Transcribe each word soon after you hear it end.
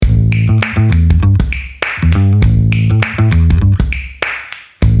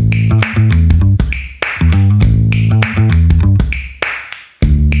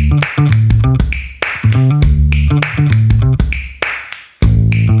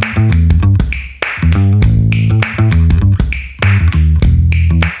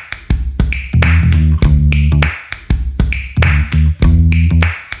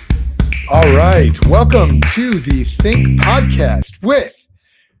Welcome to the Think Podcast with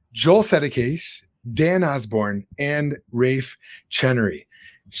Joel Sedekase, Dan Osborne, and Rafe Chenery.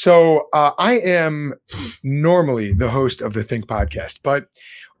 So I am normally the host of the Think Podcast, but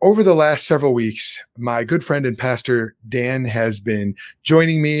over the last several weeks, my good friend and pastor Dan has been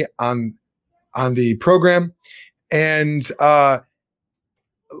joining me on the program. And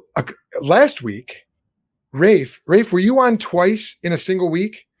last week, Rafe, were you on twice in a single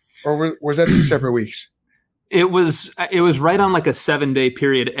week, or was that two separate weeks? It was right on like a 7-day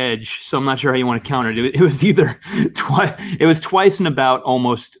period edge, so I'm not sure how you want to count it. It was either twice. It was twice in about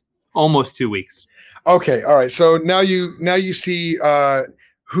almost 2 weeks. Okay, all right. So now you see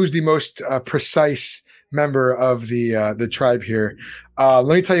who's the most precise member of the tribe here. Let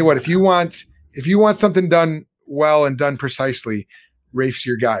me tell you what. If you want something done well and done precisely, Rafe's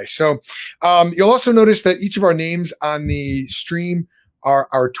your guy. So you'll also notice that each of our names on the stream are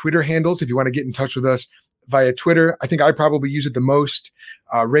our Twitter handles. If you want to get in touch with us via Twitter, I think I probably use it the most.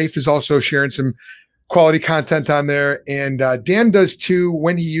 Rafe is also sharing some quality content on there, and Dan does too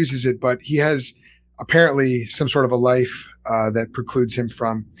when he uses it, but he has apparently some sort of a life that precludes him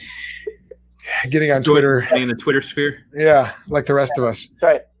from getting on Twitter. In the Twitter sphere. Yeah, like the rest of us. That's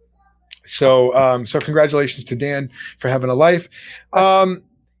right. So congratulations to Dan for having a life.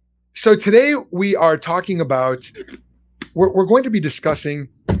 So today we are talking about, we're going to be discussing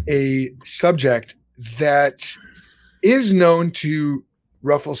a subject that is known to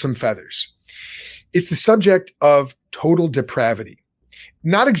ruffle some feathers. It's the subject of total depravity.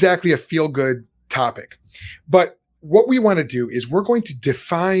 Not exactly a feel-good topic, but what we want to do is we're going to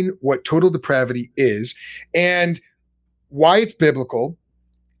define what total depravity is and why it's biblical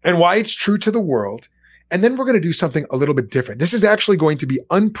and why it's true to the world. And then we're going to do something a little bit different. This is actually going to be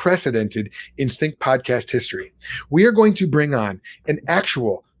unprecedented in Think Podcast history. We are going to bring on an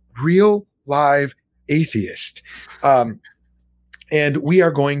actual, real, live atheist. And we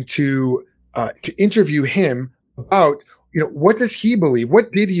are going to interview him about, what does he believe?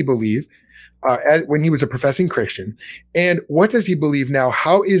 What did he believe when he was a professing Christian? And what does he believe now?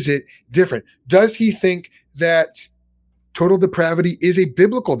 How is it different? Does he think that total depravity is a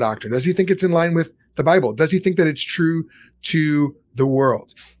biblical doctrine? Does he think it's in line with the Bible? Does he think that it's true to the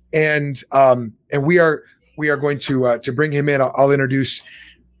world? And we are going to bring him in. I'll introduce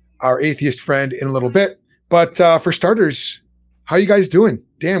our atheist friend in a little bit. But for starters, how you guys doing?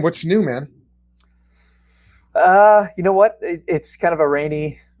 Dan, what's new, man? You know what? It's kind of a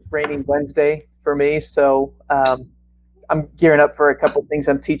rainy Wednesday for me. So I'm gearing up for a couple things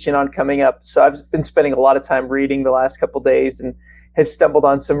I'm teaching on coming up. So I've been spending a lot of time reading the last couple days and have stumbled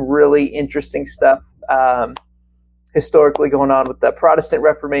on some really interesting stuff historically going on with the Protestant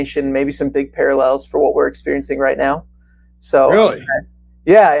Reformation, maybe some big parallels for what we're experiencing right now. So really?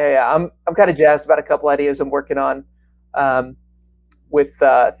 Yeah. I'm kind of jazzed about a couple ideas I'm working on with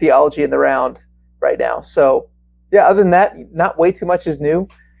theology in the round right now. So yeah, other than that, not way too much is new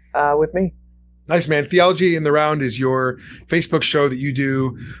with me. Nice, man. Theology in the Round is your Facebook show that you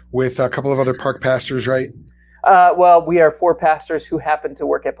do with a couple of other Park pastors, right? Well, we are 4 pastors who happen to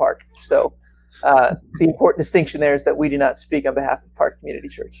work at Park. So the important distinction there is that we do not speak on behalf of Park Community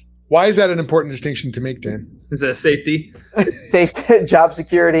Church. Why is that an important distinction to make, Dan? Is that safety? Safety, job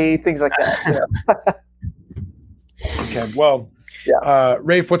security, things like that. Okay. Well, yeah.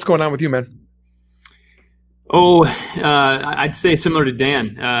 Rafe, what's going on with you, man? Oh, I'd say similar to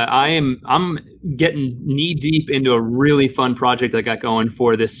Dan. I'm getting knee deep into a really fun project I got going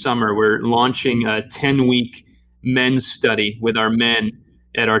for this summer. We're launching a 10-week men's study with our men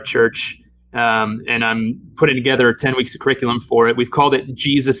at our church. And I'm putting together 10 weeks of curriculum for it. We've called it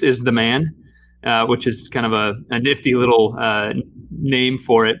Jesus is the Man, which is kind of a nifty little name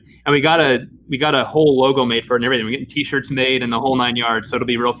for it. And we got a whole logo made for it and everything. We're getting t-shirts made and the whole 9 yards. So it'll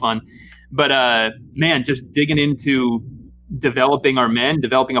be real fun. But man, just digging into developing our men,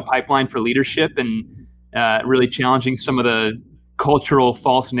 developing a pipeline for leadership, and really challenging some of the cultural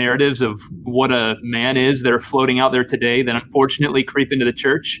false narratives of what a man is that are floating out there today that unfortunately creep into the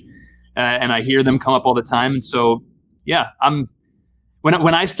church. And I hear them come up all the time. And so, yeah,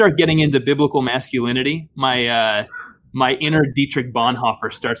 when I start getting into biblical masculinity, my inner Dietrich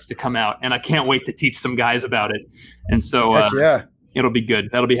Bonhoeffer starts to come out, and I can't wait to teach some guys about it. And so, yeah. It'll be good.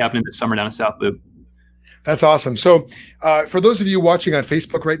 That'll be happening this summer down in South Loop. That's awesome. So for those of you watching on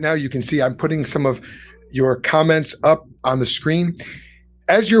Facebook right now, you can see I'm putting some of your comments up on the screen.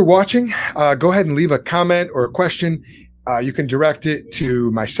 As you're watching, go ahead and leave a comment or a question. You can direct it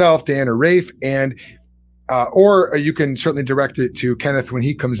to myself, Dan, or Rafe, and or you can certainly direct it to Kenneth when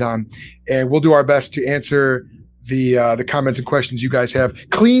he comes on. And we'll do our best to answer the comments and questions you guys have.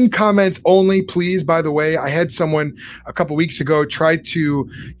 Clean comments only, please. By the way, I had someone a couple weeks ago try to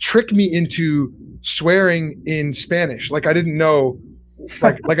trick me into swearing in Spanish, like I didn't know,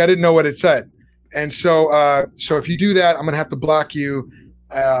 like I didn't know what it said. And so if you do that, I'm gonna have to block you.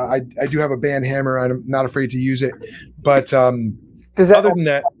 I do have a band hammer. I'm not afraid to use it. But does that other than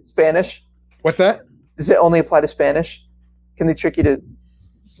that, Spanish? What's that? Does it only apply to Spanish? Can they trick you to?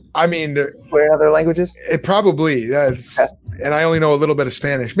 I mean, swear in other languages? It probably, and I only know a little bit of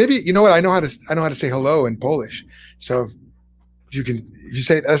Spanish. Maybe, you know what? I know how to say hello in Polish. So if you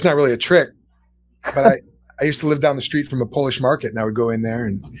say, that's not really a trick, but I used to live down the street from a Polish market, and I would go in there,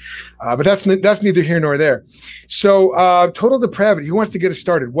 and but that's neither here nor there. So total depravity. Who wants to get us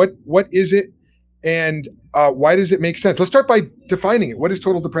started? What is it, and why does it make sense? Let's start by defining it. What is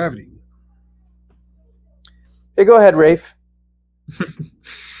total depravity? Hey, go ahead, Rafe.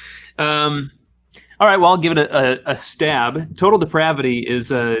 All right, well, I'll give it a stab. Total depravity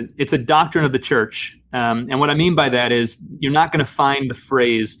is it's a doctrine of the church. And what I mean by that is you're not going to find the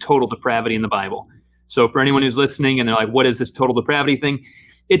phrase total depravity in the Bible. So for anyone who's listening and they're like, what is this total depravity thing?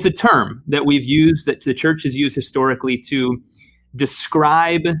 It's a term that we've used, that the church has used historically to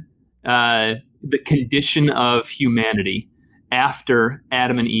describe the condition of humanity after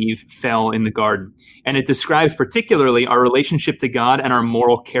Adam and Eve fell in the garden. And it describes particularly our relationship to God and our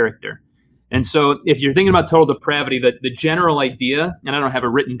moral character. And so if you're thinking about total depravity, the general idea, and I don't have a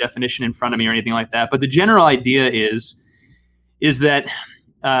written definition in front of me or anything like that, but the general idea is that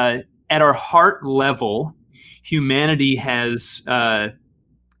at our heart level, humanity has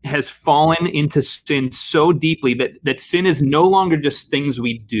fallen into sin so deeply that sin is no longer just things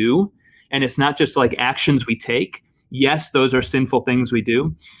we do, and it's not just like actions we take. Yes, those are sinful things we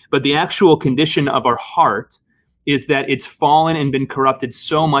do, but the actual condition of our heart is that it's fallen and been corrupted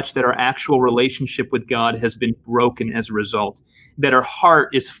so much that our actual relationship with God has been broken as a result, that our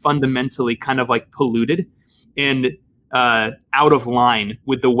heart is fundamentally kind of like polluted and out of line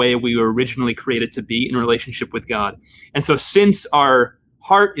with the way we were originally created to be in relationship with God. And so since our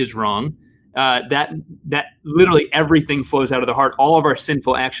heart is wrong, that literally everything flows out of the heart. All of our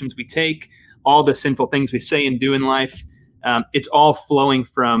sinful actions we take, all the sinful things we say and do in life, it's all flowing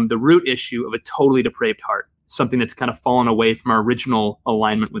from the root issue of a totally depraved heart, something that's kind of fallen away from our original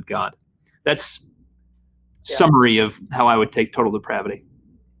alignment with God. That's summary of how I would take total depravity.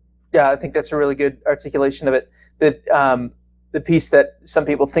 Yeah, I think that's a really good articulation of it. That the piece that some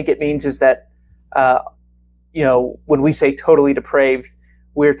people think it means is that, when we say totally depraved,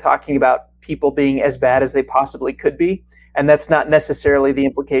 we're talking about people being as bad as they possibly could be. And that's not necessarily the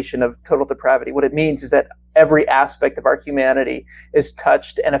implication of total depravity. What it means is that every aspect of our humanity is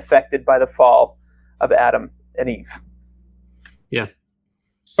touched and affected by the fall of Adam and Eve. Yeah.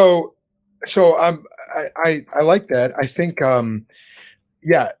 So I like that. I think,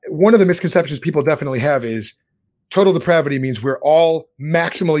 one of the misconceptions people definitely have is total depravity means we're all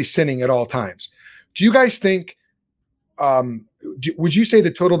maximally sinning at all times. Do you guys think, would you say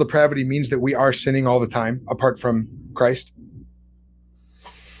that total depravity means that we are sinning all the time apart from Christ?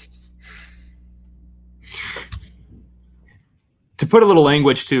 To put a little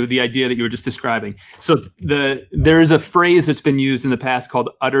language to the idea that you were just describing. So there is a phrase that's been used in the past called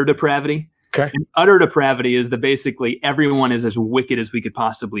utter depravity. Okay. And utter depravity is that basically everyone is as wicked as we could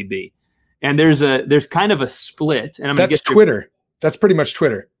possibly be. And there's kind of a split. And that's Twitter. That's pretty much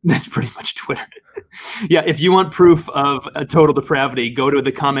Twitter. That's pretty much Twitter. Yeah, if you want proof of a total depravity, go to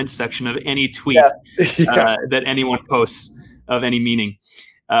the comments section of any tweet that anyone posts of any meaning.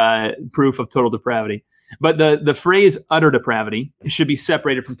 Proof of total depravity. But the phrase utter depravity should be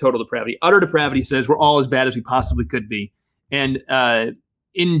separated from total depravity. Utter depravity says we're all as bad as we possibly could be. And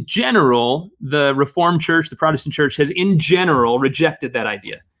in general, the Reformed Church, the Protestant Church, has in general rejected that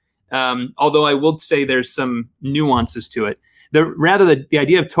idea. Although I will say there's some nuances to it. The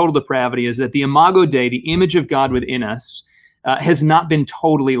idea of total depravity is that the imago Dei, the image of God within us, has not been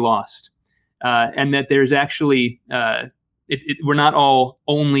totally lost. And that there's actually, we're not all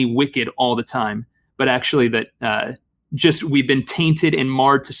only wicked all the time, but actually that just we've been tainted and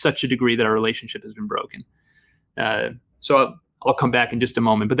marred to such a degree that our relationship has been broken. So I'll come back in just a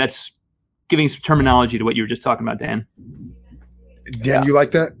moment, but that's giving some terminology to what you were just talking about, Dan. Dan, you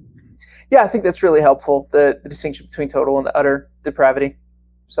like that? Yeah, I think that's really helpful, the distinction between total and utter depravity.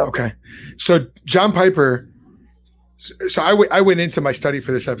 So okay. So John Piper, so I went into my study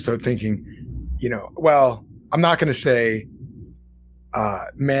for this episode thinking, I'm not going to say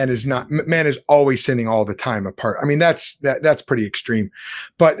man is always sinning all the time apart. I mean, that's pretty extreme.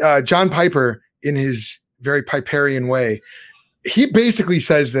 But John Piper, in his very Piperian way, he basically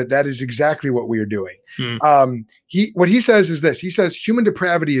says that is exactly what we are doing. Hmm. What he says is this. He says human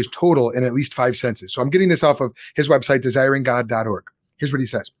depravity is total in at least 5 senses. So I'm getting this off of his website, desiringgod.org. Here's what he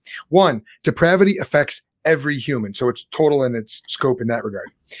says. 1, depravity affects every human. So it's total in its scope in that regard.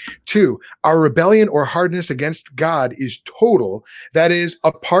 2, our rebellion or hardness against God is total. That is,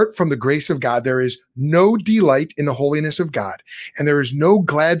 apart from the grace of God, there is no delight in the holiness of God, and there is no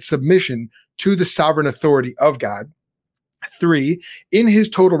glad submission to the sovereign authority of God. 3, in his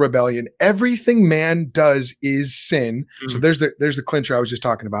total rebellion, everything man does is sin. So there's the clincher I was just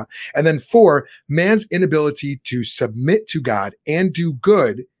talking about. And then 4, man's inability to submit to God and do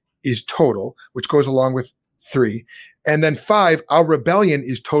good is total, which goes along with 3. And then 5, our rebellion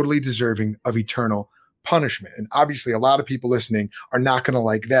is totally deserving of eternal punishment. And obviously, a lot of people listening are not going to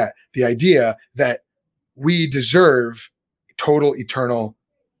like that. The idea that we deserve total eternal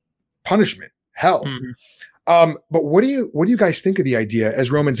punishment, hell. Mm-hmm. But what do you guys think of the idea?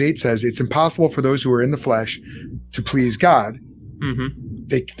 As Romans 8 says, it's impossible for those who are in the flesh to please God. Mm-hmm.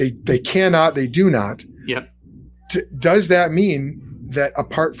 They cannot, they do not. Yep. Does that mean that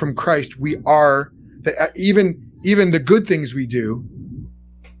apart from Christ, we are that even the good things we do?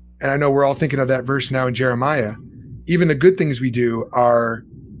 And I know we're all thinking of that verse now in Jeremiah. Even the good things we do are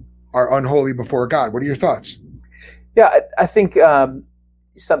unholy before God. What are your thoughts? Yeah, I think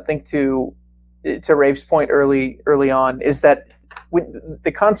something to Rafe's point early on is that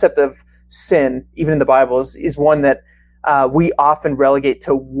the concept of sin, even in the Bible, is one that we often relegate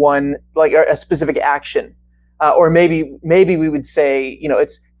to one, like a specific action, or maybe we would say,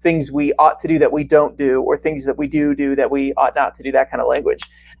 it's things we ought to do that we don't do, or things that we do that we ought not to do. That kind of language,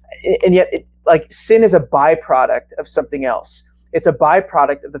 and yet, sin is a byproduct of something else. It's a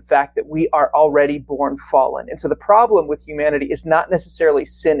byproduct of the fact that we are already born fallen. And so the problem with humanity is not necessarily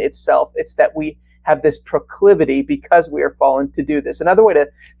sin itself. It's that we have this proclivity because we are fallen to do this. Another way to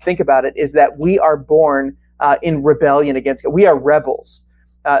think about it is that we are born in rebellion against God. We are rebels.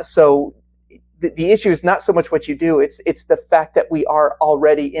 So the issue is not so much what you do. It's the fact that we are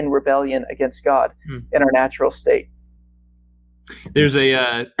already in rebellion against God in our natural state. There's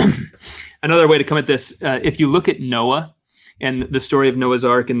another way to come at this. If you look at Noah, and the story of Noah's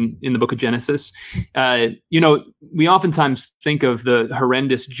Ark in the book of Genesis, we oftentimes think of the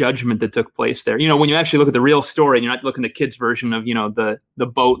horrendous judgment that took place there. When you actually look at the real story, and you're not looking at the kids' version of, the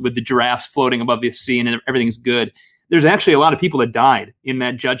boat with the giraffes floating above the sea and everything's good. There's actually a lot of people that died in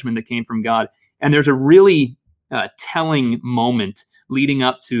that judgment that came from God. And there's a really telling moment leading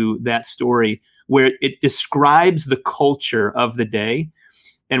up to that story where it describes the culture of the day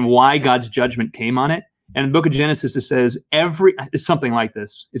and why God's judgment came on it. And in the book of Genesis, it says it's something like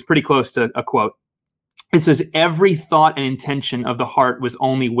this. It's pretty close to a quote. It says, every thought and intention of the heart was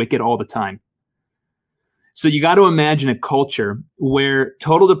only wicked all the time. So you got to imagine a culture where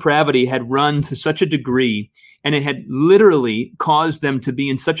total depravity had run to such a degree, and it had literally caused them to be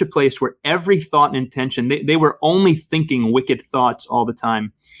in such a place where every thought and intention, they were only thinking wicked thoughts all the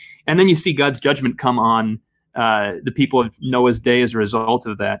time. And then you see God's judgment come on the people of Noah's day as a result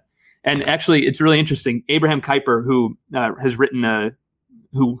of that. And actually, it's really interesting. Abraham Kuyper, who has written,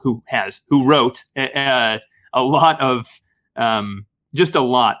 who wrote a lot of just a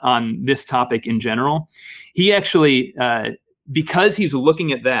lot on this topic in general. He actually, because he's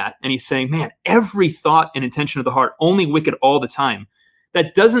looking at that and he's saying, man, every thought and intention of the heart, only wicked all the time.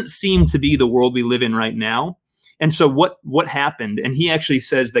 That doesn't seem to be the world we live in right now. And so what happened? And he actually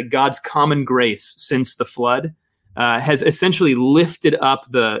says that God's common grace since the flood has essentially lifted up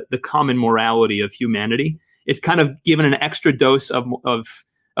the common morality of humanity. It's kind of given an extra dose of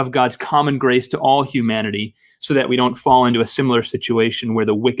God's common grace to all humanity so that we don't fall into a similar situation where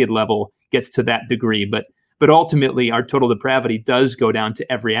the wicked level gets to that degree. But ultimately, our total depravity does go down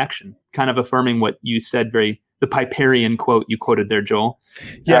to every action, kind of affirming what you said, the Piperian quote you quoted there, Joel.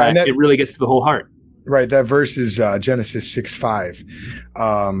 Yeah, and it really gets to the whole heart. Right. That verse is Genesis 6:5.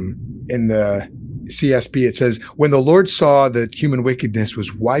 In the CSB, it says, when the Lord saw that human wickedness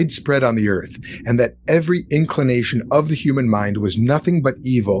was widespread on the earth, and that every inclination of the human mind was nothing but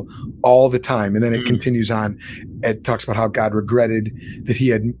evil all the time. And then it continues on. It talks about how God regretted that he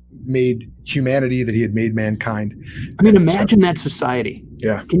had made humanity, that he had made mankind. I mean, imagine that society.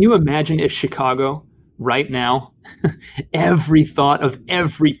 Yeah. Can you imagine if Chicago right now, every thought of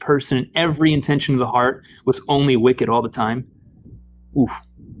every person, every intention of the heart was only wicked all the time? Oof.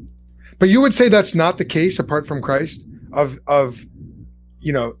 But you would say that's not the case apart from Christ, of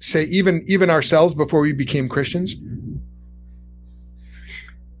say even ourselves before we became Christians?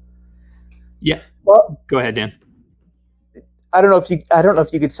 Yeah. Well, go ahead, Dan. I don't know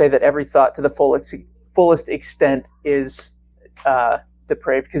if you could say that every thought to the fullest extent is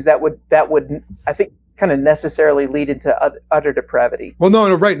depraved, because that would I think kind of necessarily lead into utter depravity. Well,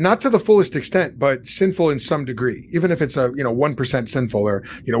 no, right. Not to the fullest extent, but sinful in some degree, even if it's 1% sinful or,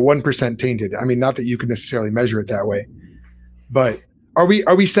 1% tainted. I mean, not that you can necessarily measure it that way, but are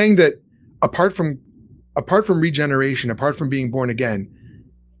we saying that apart from regeneration, apart from being born again,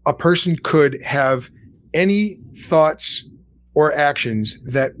 a person could have any thoughts or actions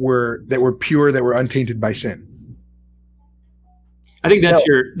that were pure, that were untainted by sin? I think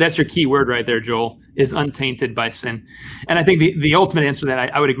that's your key word right there, Joel, is untainted by sin. And I think the ultimate answer to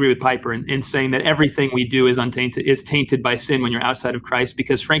that, I would agree with Piper in saying that everything we do is tainted by sin when you're outside of Christ,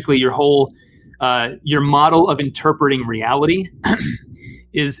 because frankly, your whole your model of interpreting reality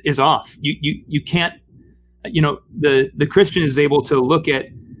is off. You can't, the Christian is able to look at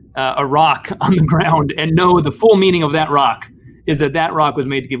a rock on the ground and know the full meaning of that rock is that rock was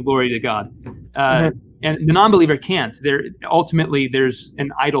made to give glory to God. And the non-believer can't. Ultimately, there's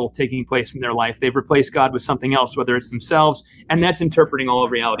an idol taking place in their life. They've replaced God with something else, whether it's themselves, and that's interpreting all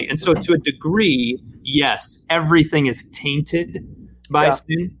of reality. And so to a degree, yes, everything is tainted by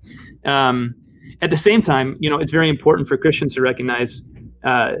sin. At the same time, it's very important for Christians to recognize,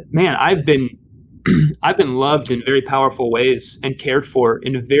 I've been loved in very powerful ways and cared for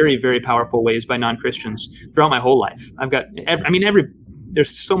in very, very powerful ways by non-Christians throughout my whole life.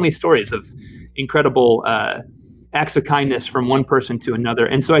 There's so many stories of incredible acts of kindness from one person to another.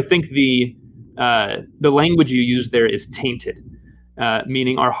 And so I think the language you use there is tainted,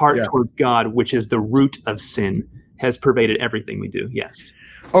 meaning our heart towards God, which is the root of sin, has pervaded everything we do. Yes.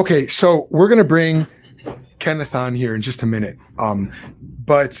 Okay, so we're going to bring Kenneth on here in just a minute.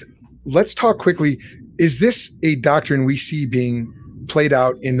 But let's talk quickly. Is this a doctrine we see being played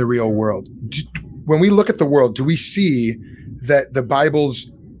out in the real world? When we look at the world, do we see that the Bible's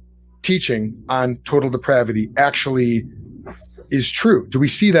teaching on total depravity actually is true? Do we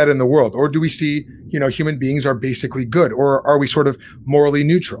see that in the world? Or do we see, human beings are basically good? Or are we sort of morally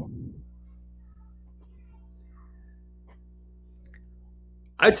neutral?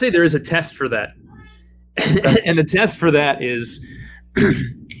 I'd say there is a test for that. And the test for that is,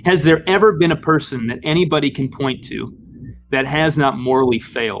 has there ever been a person that anybody can point to that has not morally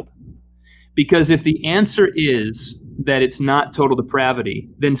failed? Because if the answer is that it's not total depravity,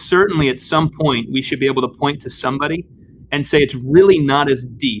 then certainly at some point we should be able to point to somebody and say it's really not as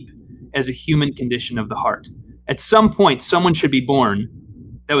deep as a human condition of the heart. At some point, someone should be born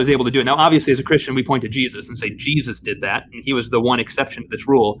that was able to do it. Now, obviously, as a Christian, we point to Jesus and say Jesus did that, and he was the one exception to this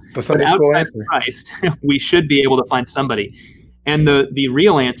rule. But outside of Christ, we should be able to find somebody. And the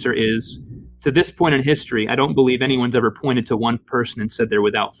real answer is, to this point in history, I don't believe anyone's ever pointed to one person and said they're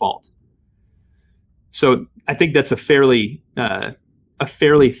without fault. So I think that's a fairly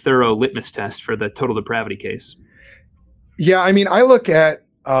thorough litmus test for the total depravity case. Yeah, I mean, I look at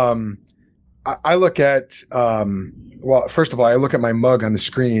well, first of all, I look at my mug on the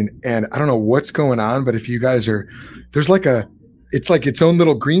screen, and I don't know what's going on, but if you guys it's like its own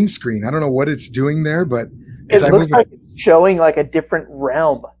little green screen. I don't know what it's doing there, but it looks like it's showing like a different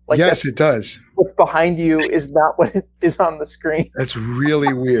realm. Like, yes, it does. What's behind you is not what it is on the screen. That's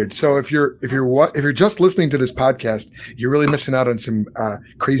really weird. So if you're just listening to this podcast, you're really missing out on some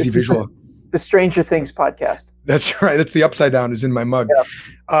crazy visual. The Stranger Things podcast. That's right. That's the upside down is in my mug. Yeah.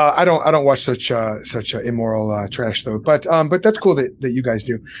 I don't watch such immoral trash though. But that's cool that you guys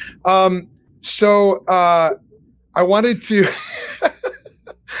do. So I wanted to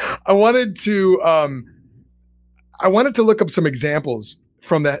I wanted to look up some examples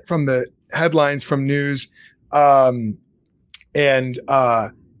from the headlines, from news, and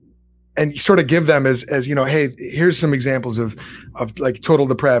sort of give them as hey, here's some examples of like total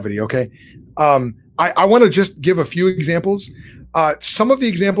depravity. Okay. I want to just give a few examples. Some of the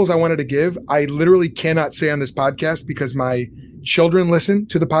examples I wanted to give, I literally cannot say on this podcast because my children listen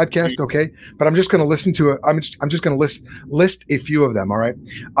to the podcast. Okay. But I'm just going to listen to I'm just going to list a few of them. All right.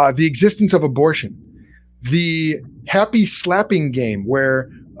 The existence of abortion, the happy slapping game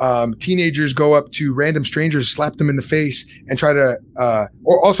where teenagers go up to random strangers, slap them in the face, and try to,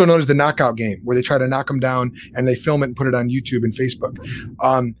 or also known as the knockout game, where they try to knock them down and they film it and put it on YouTube and Facebook.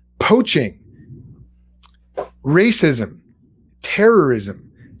 Poaching, racism,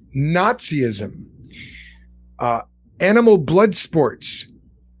 terrorism, Nazism, animal blood sports,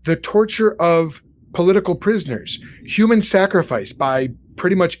 the torture of political prisoners, human sacrifice by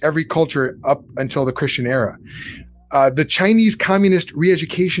pretty much every culture up until the Christian era, the Chinese communist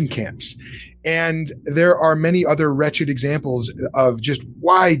re-education camps. And there are many other wretched examples of just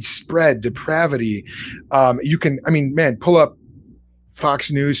widespread depravity. Pull up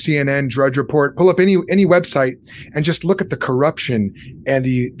Fox News, CNN, Drudge Report, pull up any website and just look at the corruption and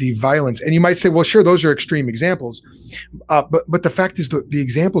the violence. And you might say, well, sure, those are extreme examples. But the fact is the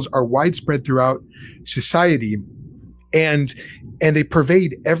examples are widespread throughout society, and they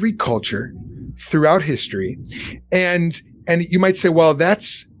pervade every culture throughout history. And you might say, well,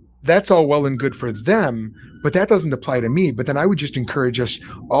 that's all well and good for them, but that doesn't apply to me. But then I would just encourage us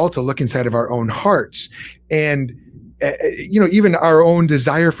all to look inside of our own hearts and, even our own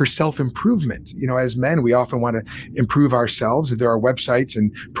desire for self-improvement. As men, we often want to improve ourselves. There are websites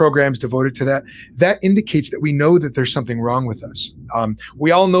and programs devoted to that. That indicates that we know that there's something wrong with us. We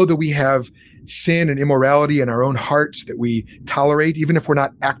all know that we have sin and immorality in our own hearts that we tolerate. Even if we're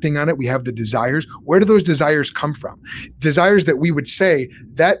not acting on it, we have the desires. Where do those desires come from? Desires that we would say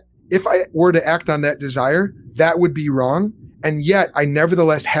that if I were to act on that desire, that would be wrong. And yet I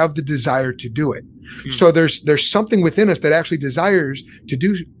nevertheless have the desire to do it. So there's something within us that actually desires to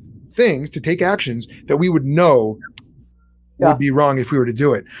do things, to take actions that we would know would be wrong if we were to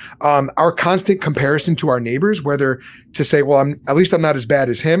do it. Our constant comparison to our neighbors, whether to say, well, at least I'm not as bad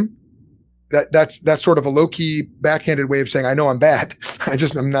as him. That's sort of a low-key backhanded way of saying, I know I'm bad.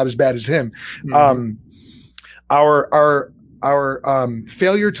 I'm not as bad as him. Mm-hmm. Our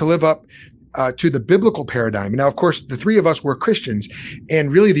failure to live up to the biblical paradigm. Now, of course, the three of us were Christians, and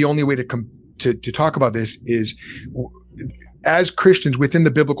really the only way to talk about this is, as Christians within the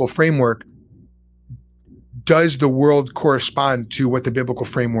biblical framework, does the world correspond to what the biblical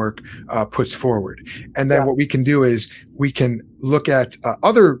framework puts forward? And then what we can do is we can look at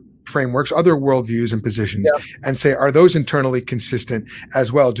other frameworks, other worldviews and positions, and say, are those internally consistent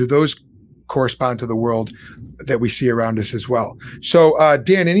as well? Do those correspond to the world that we see around us as well? So,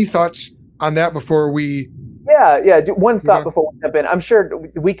 Dan, any thoughts on that before we? Yeah. One thought before we jump in. I'm sure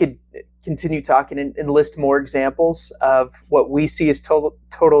we could continue talking and list more examples of what we see as total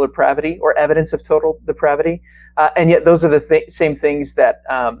depravity or evidence of total depravity, and yet those are the same things that,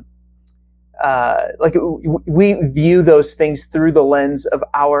 we view those things through the lens of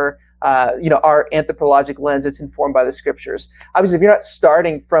our anthropologic lens. It's informed by the scriptures. Obviously, if you're not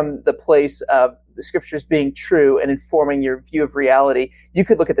starting from the place of the scriptures being true and informing your view of reality, you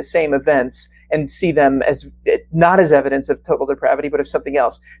could look at the same events and see them as not as evidence of total depravity, but of something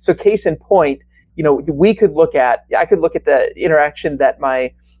else. So case in point, I could look at the interaction that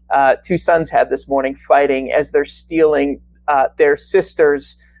my two sons had this morning fighting as they're stealing their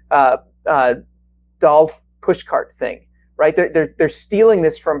sister's doll pushcart thing, right? They're stealing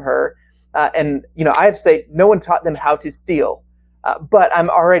this from her. And I have to say, no one taught them how to steal. But I'm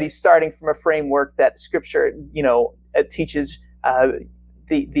already starting from a framework that scripture, it teaches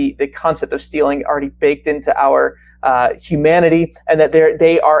the concept of stealing already baked into our humanity, and that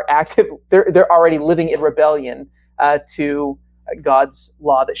they are active. They're already living in rebellion to God's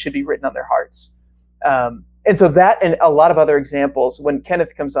law that should be written on their hearts. And so that, and a lot of other examples, when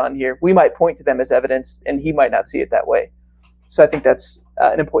Kenneth comes on here, we might point to them as evidence, and he might not see it that way. So I think that's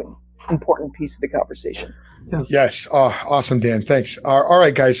an important piece of the conversation. Yeah. Yes. Awesome, Dan. Thanks. All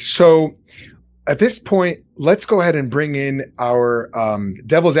right, guys. So at this point, let's go ahead and bring in our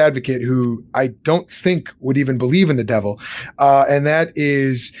devil's advocate, who I don't think would even believe in the devil. And that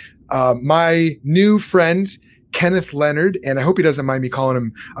is my new friend, Kenneth Leonard. And I hope he doesn't mind me calling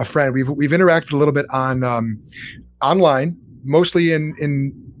him a friend. We've interacted a little bit on online, mostly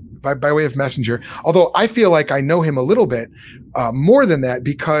by way of Messenger, although I feel like I know him a little bit more than that,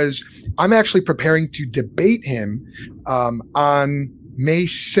 because I'm actually preparing to debate him on May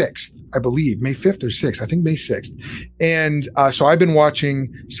 6th, I believe, May 5th or 6th, I think May 6th. And so I've been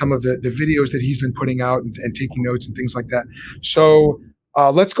watching some of the videos that he's been putting out and taking notes and things like that. So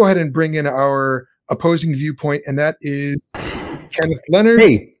let's go ahead and bring in our opposing viewpoint, and that is Kenneth Leonard.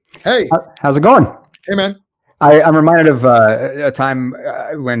 Hey, how's it going? Hey, man. I'm reminded of a time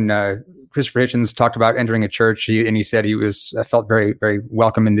when Christopher Hitchens talked about entering a church, and he said he felt very, very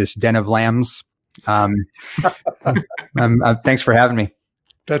welcome in this den of lambs. Thanks for having me.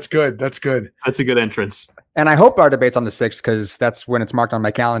 That's good. That's a good entrance. And I hope our debate's on the 6th, because that's when it's marked on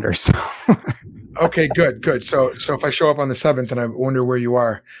my calendar. So. Okay, good. So if I show up on the 7th and I wonder where you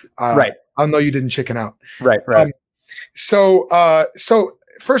are, right, I'll know you didn't chicken out. Right. So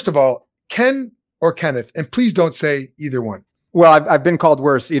first of all, Ken or Kenneth, and please don't say either one. Well, I've been called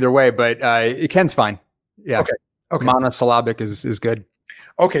worse either way, but Ken's fine. Yeah. Okay. Monosyllabic is good.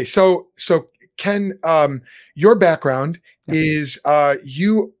 Okay. So Ken, your background is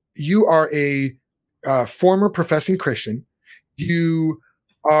you are a former professing Christian. You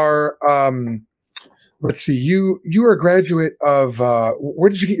are let's see, you are a graduate of where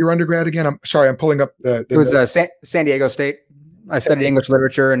did you get your undergrad again? I'm sorry, I'm pulling up the It was San Diego State. I studied English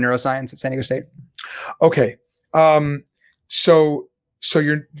literature and neuroscience at San Diego State. Okay. So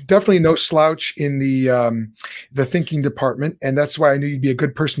you're definitely no slouch in the thinking department, and that's why I knew you'd be a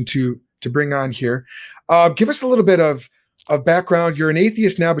good person to bring on here. Give us a little bit of background. You're an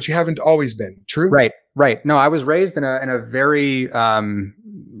atheist now, but you haven't always been. True? Right. No, I was raised in a very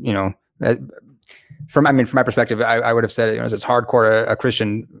from my perspective, I would have said, as hardcore a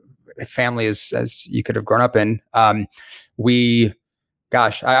Christian family as you could have grown up in. I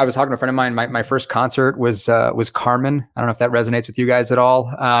was talking to a friend of mine. My first concert was Carmen. I don't know if that resonates with you guys at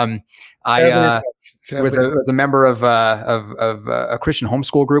all. I was a member of a Christian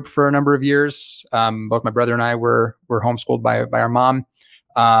homeschool group for a number of years. Both my brother and I were homeschooled by our mom,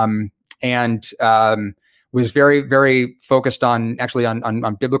 and was very, very focused on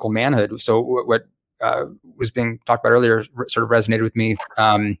biblical manhood. So what was being talked about earlier sort of resonated with me.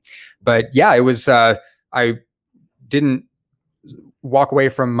 But yeah, it was I didn't walk away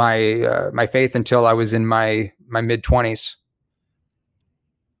from my faith until I was in my mid-20s.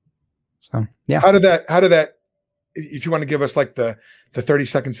 So yeah. How did that, if you want to give us like the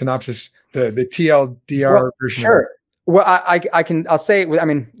 30-second synopsis, the TLDR version? Sure. Well, I'll say, I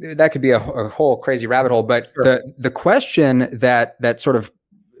mean, that could be a whole crazy rabbit hole, but sure. The question that sort of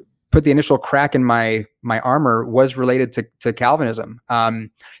put the initial crack in my armor was related to Calvinism,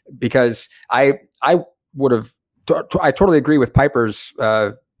 because I totally agree with Piper's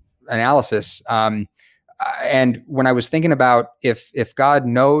analysis. And when I was thinking about if God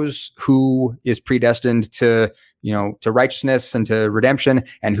knows who is predestined to righteousness and to redemption,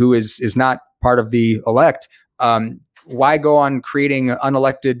 and who is not part of the elect, why go on creating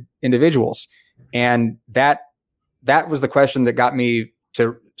unelected individuals? And that was the question that got me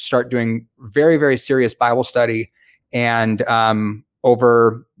to start doing very, very serious Bible study. And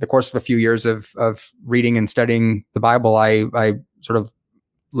over the course of a few years of reading and studying the Bible, I sort of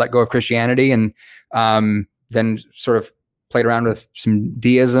let go of Christianity, and then sort of played around with some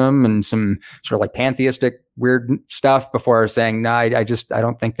deism and some sort of like pantheistic weird stuff before saying, no, I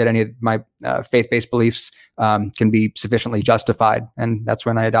don't think that any of my faith-based beliefs can be sufficiently justified. And that's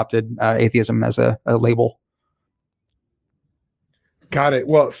when I adopted atheism as a label. Got it.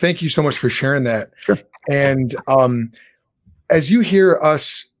 Well, thank you so much for sharing that. Sure. And as you hear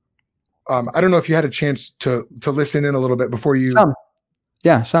us, I don't know if you had a chance to listen in a little bit before you. Some.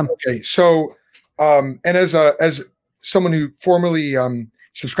 Yeah, some. Okay. So, and as someone who formerly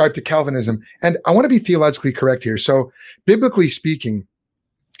subscribed to Calvinism, and I want to be theologically correct here. So, biblically speaking,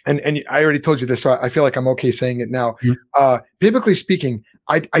 and I already told you this, so I feel like I'm okay saying it now. Mm-hmm. Biblically speaking,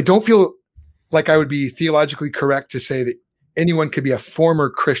 I don't feel like I would be theologically correct to say that anyone could be a former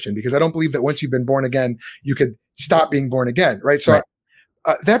Christian, because I don't believe that once you've been born again, you could stop being born again, right? So,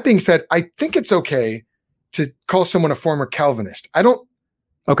 right. That being said, I think it's okay to call someone a former Calvinist. I don't.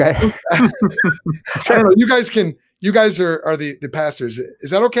 Okay. I don't know. You guys are the pastors. Is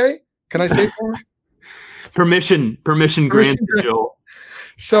that okay? Can I say more? Permission granted, Joel.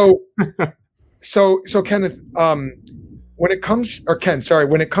 So Kenneth, when it comes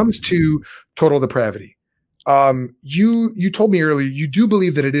to total depravity, you told me earlier, you do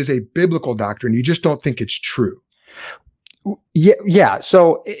believe that it is a biblical doctrine. You just don't think it's true. Yeah.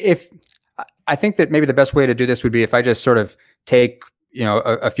 So I think that maybe the best way to do this would be if I just sort of take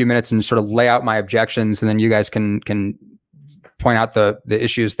a few minutes and sort of lay out my objections, and then you guys can point out the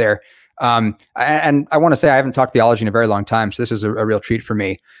issues there. And I want to say I haven't talked theology in a very long time, so this is a real treat for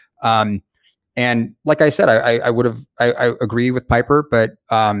me. And like I said, I agree with Piper, but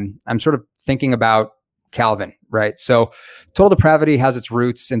I'm sort of thinking about Calvin, right? So total depravity has its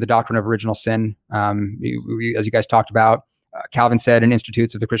roots in the doctrine of original sin. As you guys talked about, Calvin said in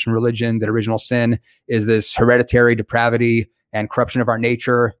Institutes of the Christian Religion that original sin is this hereditary depravity and corruption of our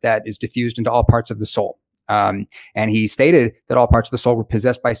nature that is diffused into all parts of the soul. And he stated that all parts of the soul were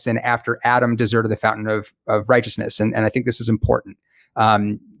possessed by sin after Adam deserted the fountain of righteousness. And I think this is important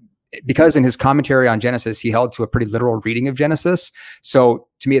because in his commentary on Genesis, he held to a pretty literal reading of Genesis. So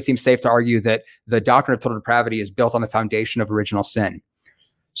to me, it seems safe to argue that the doctrine of total depravity is built on the foundation of original sin.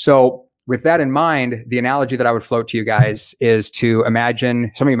 So with that in mind, the analogy that I would float to you guys is to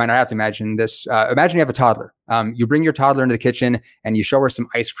imagine, some of you might not have to imagine this. Imagine you have a toddler. You bring your toddler into the kitchen and you show her some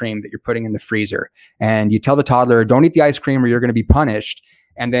ice cream that you're putting in the freezer. And you tell the toddler, don't eat the ice cream or you're going to be punished.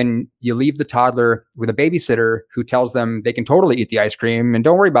 And then you leave the toddler with a babysitter who tells them they can totally eat the ice cream and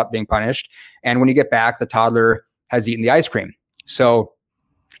don't worry about being punished. And when you get back, the toddler has eaten the ice cream. So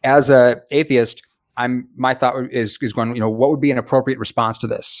as an atheist, my thought is going, what would be an appropriate response to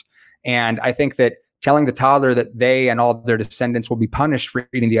this? And I think that telling the toddler that they and all their descendants will be punished for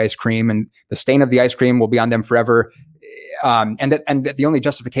eating the ice cream and the stain of the ice cream will be on them forever and that the only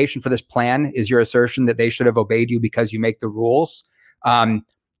justification for this plan is your assertion that they should have obeyed you because you make the rules.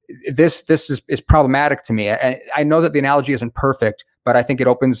 This is problematic to me. I know that the analogy isn't perfect, but I think it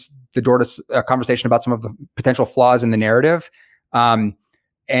opens the door to a conversation about some of the potential flaws in the narrative.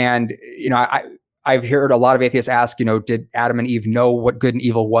 And I've heard a lot of atheists ask, did Adam and Eve know what good and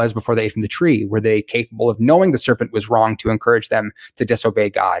evil was before they ate from the tree? Were they capable of knowing the serpent was wrong to encourage them to disobey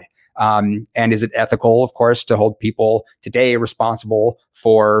God? And is it ethical, of course, to hold people today responsible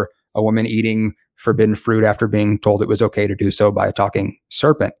for a woman eating forbidden fruit after being told it was okay to do so by a talking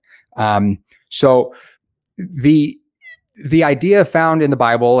serpent? So the idea found in the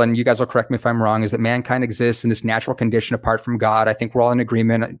Bible, and you guys will correct me if I'm wrong, is that mankind exists in this natural condition apart from God. I think we're all in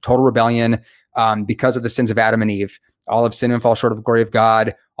agreement, total rebellion because of the sins of Adam and Eve. All have sinned and fall short of the glory of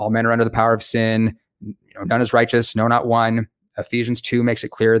God. All men are under the power of sin. None is righteous, no, not one. Ephesians 2 makes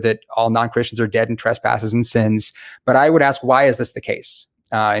it clear that all non-Christians are dead in trespasses and sins. But I would ask, why is this the case?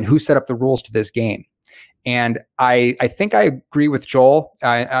 And who set up the rules to this game? And I think I agree with Joel.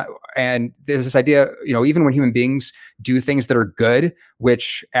 And there's this idea, even when human beings do things that are good,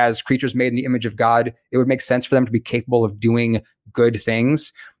 which as creatures made in the image of God, it would make sense for them to be capable of doing good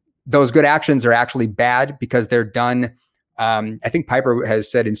things. Those good actions are actually bad because they're done. I think Piper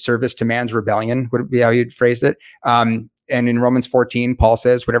has said in service to man's rebellion, would be how you'd phrased it. And in Romans 14, Paul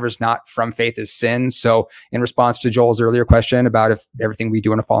says, whatever is not from faith is sin. So in response to Joel's earlier question about if everything we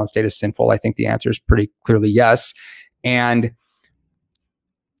do in a fallen state is sinful, I think the answer is pretty clearly yes. And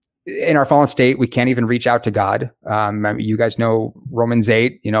in our fallen state, we can't even reach out to God. You guys know Romans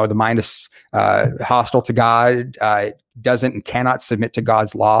 8, the mind is hostile to God, doesn't and cannot submit to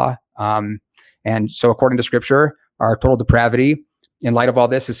God's law. And so according to Scripture, our total depravity, in light of all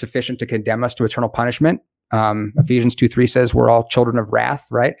this, is sufficient to condemn us to eternal punishment. Ephesians 2:3 says we're all children of wrath,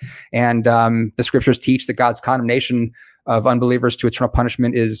 right? And the Scriptures teach that God's condemnation of unbelievers to eternal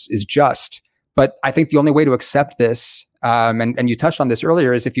punishment is just. But I think the only way to accept this, and you touched on this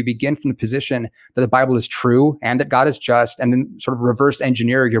earlier, is if you begin from the position that the Bible is true and that God is just, and then sort of reverse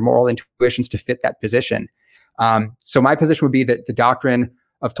engineer your moral intuitions to fit that position. So my position would be that the doctrine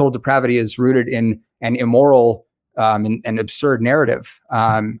of total depravity is rooted in an immoral an absurd narrative.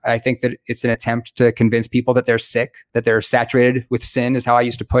 I think that it's an attempt to convince people that they're sick, that they're saturated with sin, is how I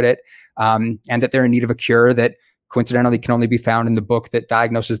used to put it, and that they're in need of a cure that coincidentally can only be found in the book that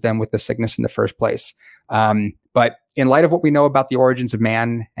diagnoses them with the sickness in the first place. But in light of what we know about the origins of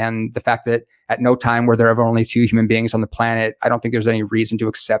man and the fact that at no time were there ever only two human beings on the planet, I don't think there's any reason to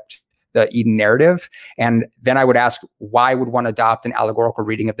accept the Eden narrative. And then I would ask, why would one adopt an allegorical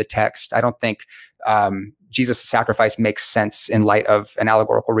reading of the text? I don't think Jesus' sacrifice makes sense in light of an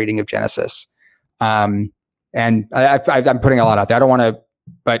allegorical reading of Genesis. And I'm putting a lot out there. I don't want to,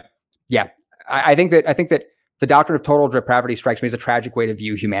 but yeah, I think that the doctrine of total depravity strikes me as a tragic way to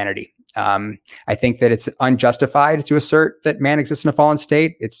view humanity. I think that it's unjustified to assert that man exists in a fallen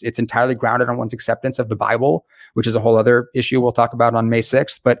state. It's entirely grounded on one's acceptance of the Bible, which is a whole other issue we'll talk about on May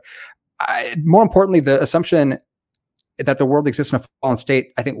 6th. But more importantly, the assumption that the world exists in a fallen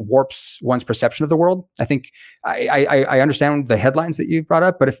state, I think, warps one's perception of the world. I think I understand the headlines that you brought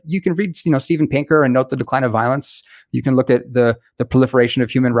up, but if you can read, Steven Pinker and Note the Decline of Violence, you can look at the proliferation of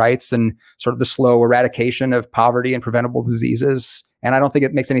human rights and sort of the slow eradication of poverty and preventable diseases. And I don't think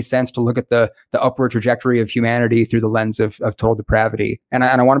it makes any sense to look at the upward trajectory of humanity through the lens of total depravity. And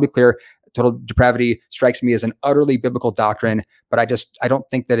I want to be clear, total depravity strikes me as an utterly biblical doctrine, but I don't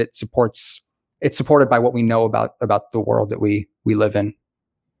think that it's supported by what we know about the world that we live in.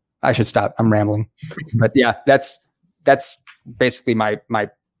 I should stop. I'm rambling. But yeah, that's basically my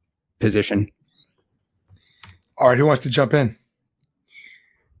position. All right, who wants to jump in?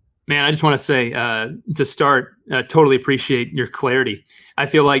 Man, I just want to say, to start, totally appreciate your clarity. I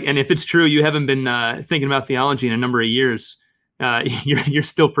feel like, and if it's true, you haven't been thinking about theology in a number of years, you're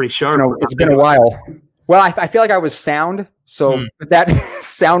still pretty sharp. It's been a while. Well, I feel like I was sound, so that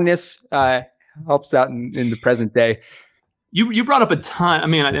soundness helps out in the present day. You brought up a ton. I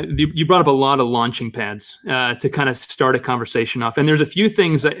mean, you brought up a lot of launching pads to kind of start a conversation off. And there's a few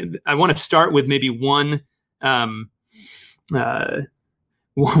things I want to start with, maybe one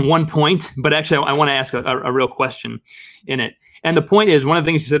point, but actually I want to ask a real question in it. And the point is, one of the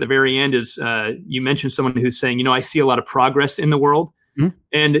things you said at the very end is you mentioned someone who's saying, I see a lot of progress in the world. Mm-hmm.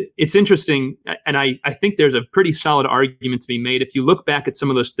 And it's interesting. And I think there's a pretty solid argument to be made. If you look back at some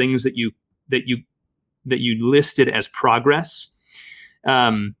of those things that you listed as progress,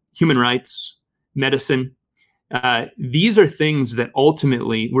 human rights, medicine, these are things that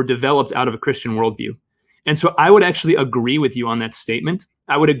ultimately were developed out of a Christian worldview. And so I would actually agree with you on that statement.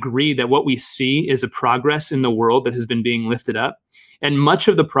 I would agree that what we see is a progress in the world that has been being lifted up. And much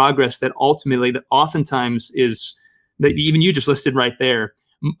of the progress that oftentimes is that even you just listed right there,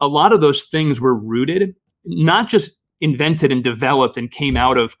 a lot of those things were rooted, not just invented and developed and came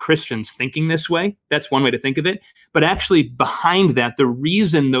out of Christians thinking this way. That's one way to think of it. But actually behind that, the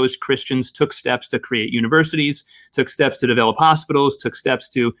reason those Christians took steps to create universities, took steps to develop hospitals, took steps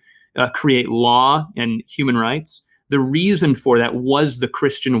to create law and human rights, the reason for that was the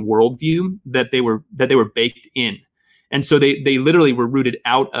Christian worldview that they were baked in. And so they literally were rooted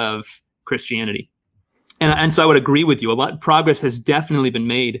out of Christianity. And so I would agree with you. A lot of progress has definitely been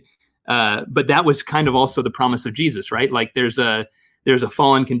made. But that was kind of also the promise of Jesus, right? Like there's a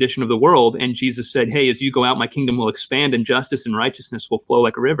fallen condition of the world, and Jesus said, hey, as you go out, my kingdom will expand and justice and righteousness will flow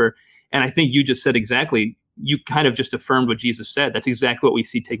like a river. And I think you just said exactly, you kind of just affirmed what Jesus said. That's exactly what we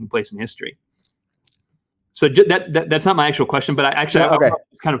see taking place in history. So that's not my actual question, but I'll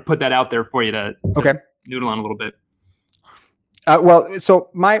just kind of put that out there for you to noodle on a little bit. Well, so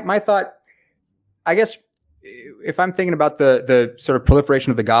my thought, I guess, if I'm thinking about the sort of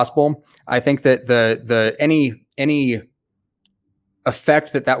proliferation of the gospel, I think that the any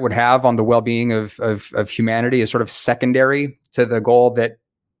effect that would have on the well-being of humanity is sort of secondary to the goal that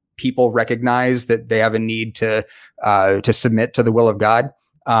people recognize that they have a need to submit to the will of God.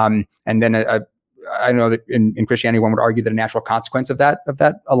 And then I know that in Christianity, one would argue that a natural consequence of that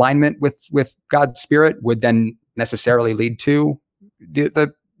alignment with God's Spirit would then necessarily lead to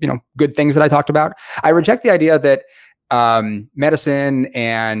the good things that I talked about. I reject the idea that medicine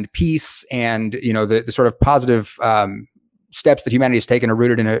and peace and the sort of positive steps that humanity has taken are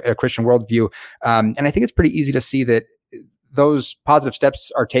rooted in a Christian worldview. And I think it's pretty easy to see that those positive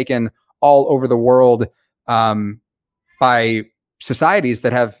steps are taken all over the world by societies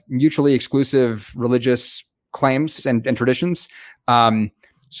that have mutually exclusive religious claims and traditions.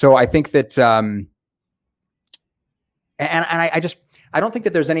 So I think that, I don't think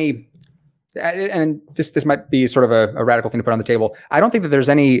that there's any, and this might be sort of a radical thing to put on the table. I don't think that there's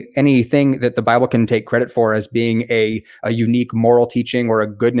anything that the Bible can take credit for as being a unique moral teaching or a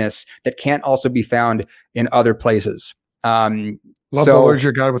goodness that can't also be found in other places. Love the Lord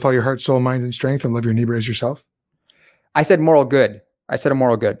your God with all your heart, soul, mind, and strength, and love your neighbor as yourself. I said moral good. I said a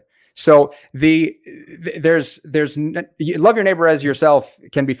moral good. So there's love your neighbor as yourself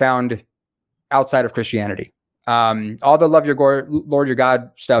can be found outside of Christianity. All the love your Lord your God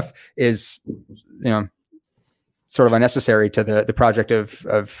stuff is, sort of unnecessary to the project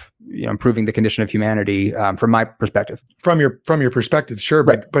of improving the condition of humanity, from my perspective. From your perspective, sure,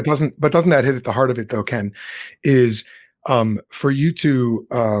 right. but doesn't that hit at the heart of it though, Ken? Is for you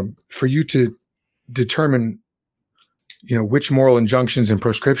to determine which moral injunctions and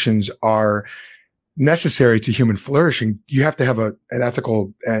prescriptions are necessary to human flourishing, you have to have an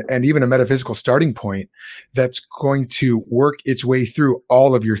ethical and even a metaphysical starting point that's going to work its way through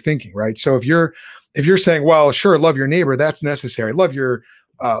all of your thinking, right? So if you're saying, well, sure, love your neighbor, that's necessary. Love the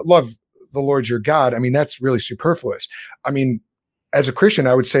Lord your God. I mean, that's really superfluous. I mean, as a Christian,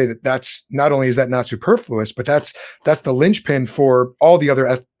 I would say that's not only is that not superfluous, but that's the linchpin for all the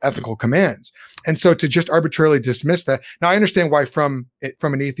other ethical commands. And so to just arbitrarily dismiss that, now I understand why from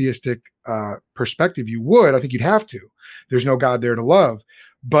an atheistic perspective you would. I think you'd have to. There's no God there to love.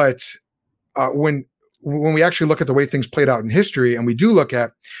 But when we actually look at the way things played out in history, and we do look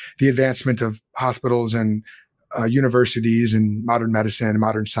at the advancement of hospitals and universities and modern medicine and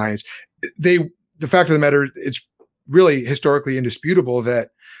modern science, the fact of the matter, it's really historically indisputable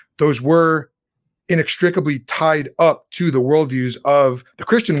that those were inextricably tied up to the worldviews of the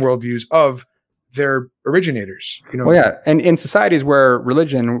Christian worldviews of their originators. Well, yeah. And in societies where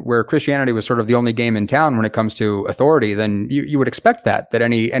Christianity was sort of the only game in town when it comes to authority, then you would expect that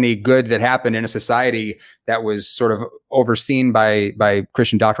any good that happened in a society that was sort of overseen by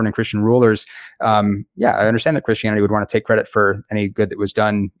Christian doctrine and Christian rulers. I understand that Christianity would want to take credit for any good that was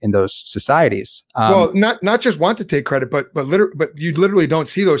done in those societies. Well, not just want to take credit, but you literally don't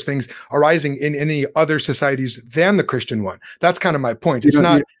see those things arising in any other societies than the Christian one. That's kind of my point.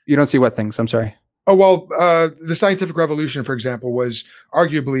 You don't see what things? I'm sorry. Oh, well, the scientific revolution, for example, was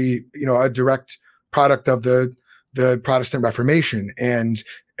arguably, a direct product of the Protestant Reformation and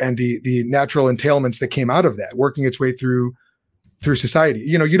the natural entailments that came out of that, working its way through society.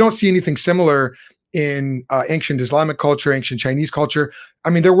 You don't see anything similar in ancient Islamic culture, ancient Chinese culture.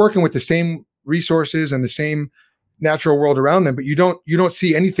 I mean, they're working with the same resources and the same natural world around them, but you don't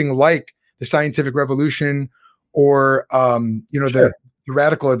see anything like the scientific revolution or sure, the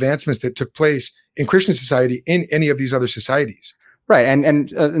radical advancements that took place in Christian society in any of these other societies. Right. And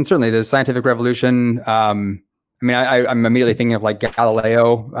certainly the scientific revolution, I mean, I'm immediately thinking of like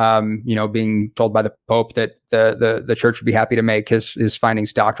Galileo, being told by the Pope that the church would be happy to make his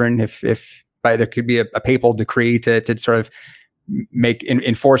findings doctrine if there could be a papal decree to sort of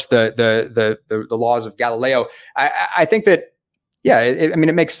enforce the laws of Galileo. I think that, yeah, it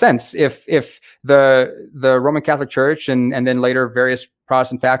makes sense if the Roman Catholic Church and then later various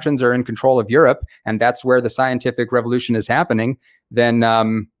Protestant factions are in control of Europe, and that's where the scientific revolution is happening. Then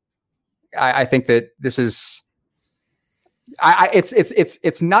I think that this is.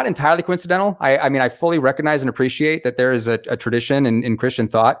 It's not entirely coincidental. I fully recognize and appreciate that there is a tradition in Christian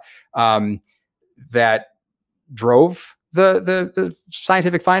thought that drove the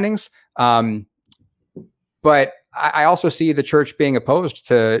scientific findings, but I also see the church being opposed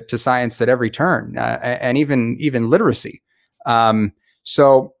to science at every turn, and even literacy.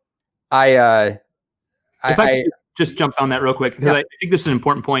 So I just jump on that real quick, because I think this is an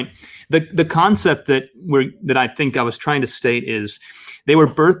important point. The concept that I think I was trying to state is they were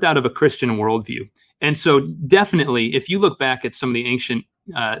birthed out of a Christian worldview. And so definitely, if you look back at some of the ancient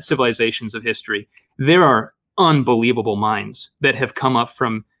civilizations of history, there are unbelievable minds that have come up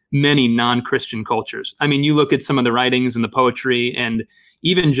from many non-Christian cultures. I mean, you look at some of the writings and the poetry, and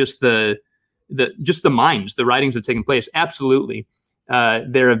even just the minds, the writings that have taken place. Absolutely,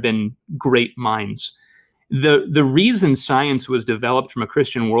 there have been great minds. The reason science was developed from a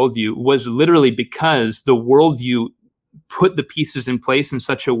Christian worldview was literally because the worldview put the pieces in place in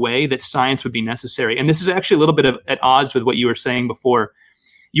such a way that science would be necessary. And this is actually a little bit at odds with what you were saying before.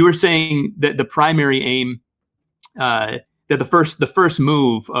 You were saying that the primary aim, that the first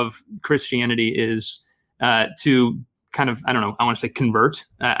move of Christianity is to kind of, I don't know, I want to say convert,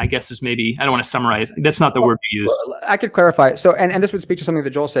 I guess is maybe, I don't want to summarize. That's not the word to use. Well, I could clarify. So, and this would speak to something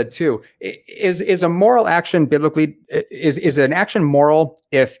that Joel said too. Is a moral action biblically, is an action moral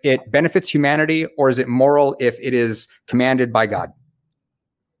if it benefits humanity, or is it moral if it is commanded by God?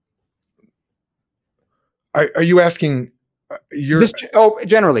 Are you asking?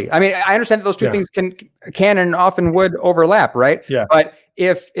 Generally. I mean, I understand that those two things can and often would overlap, right? Yeah. But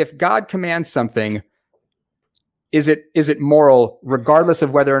if God commands something, is it moral regardless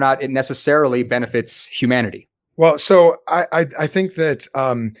of whether or not it necessarily benefits humanity? Well, so I think that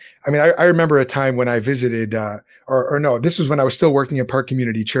I remember a time when I visited or no, this was when I was still working at Park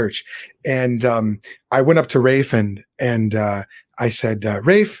Community Church, and I went up to Rafe and I said,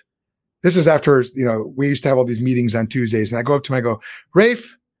 Rafe, this is after, we used to have all these meetings on Tuesdays, and I go up to him, I go,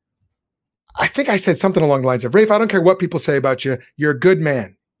 Rafe, I think I said something along the lines of, Rafe, I don't care what people say about you. You're a good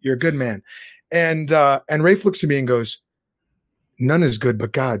man. You're a good man. And Rafe looks at me and goes, none is good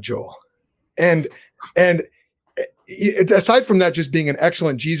but God, Joel. And aside from that, just being an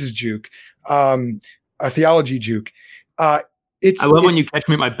excellent Jesus juke, a theology juke, I love when you catch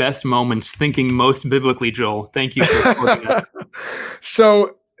me at my best moments thinking most biblically, Joel. Thank you for recording that.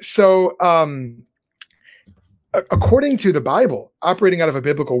 So, according to the Bible, operating out of a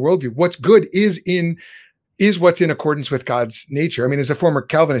biblical worldview, what's good is what's in accordance with God's nature. I mean, as a former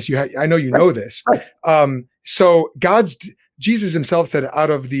Calvinist, I know you know this. Right. So Jesus himself said,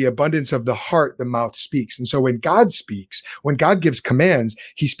 out of the abundance of the heart, the mouth speaks. And so when God speaks, when God gives commands,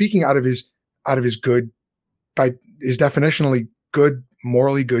 he's speaking out of his good, by his definitionally good,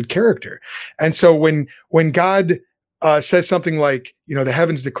 morally good character. And so when God says something like, the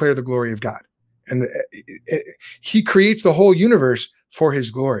heavens declare the glory of God, and he creates the whole universe for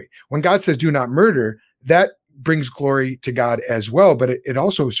his glory. When God says, do not murder, that brings glory to God as well, but it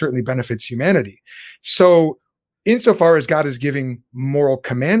also certainly benefits humanity. So insofar as God is giving moral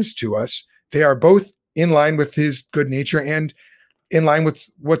commands to us, they are both in line with his good nature and in line with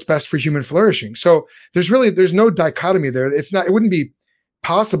what's best for human flourishing. So there's no dichotomy there. It wouldn't be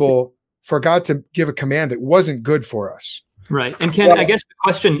possible for God to give a command that wasn't good for us. Right. And Ken, I guess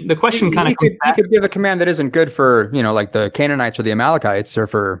the question kind of comes back. He could give a command that isn't good for, like the Canaanites or the Amalekites, or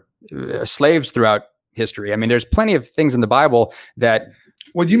for slaves throughout history. I mean, there's plenty of things in the Bible that.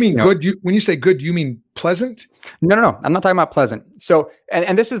 Well, do you mean good? When you say good, do you mean pleasant? No. I'm not talking about pleasant. So,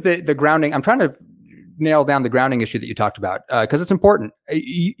 and this is the grounding. I'm trying to nail down the grounding issue that you talked about, because it's important.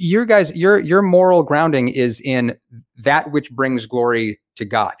 Your moral grounding is in that which brings glory to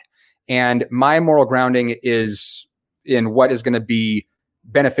God, and my moral grounding is in what is going to be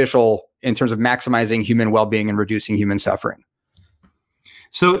beneficial in terms of maximizing human well-being and reducing human suffering.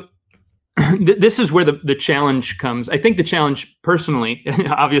 So. This is where the challenge comes. I think the challenge, personally,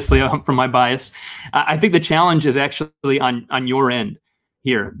 obviously from my bias, I think the challenge is actually on your end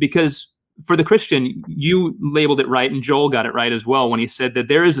here, because for the Christian, you labeled it right, and Joel got it right as well when he said that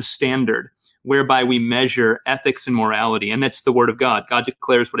there is a standard whereby we measure ethics and morality, and that's the Word of God. God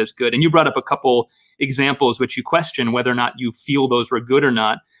declares what is good. And you brought up a couple examples which you question whether or not you feel those were good or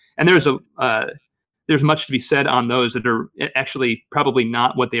not. And there's much to be said on those that are actually probably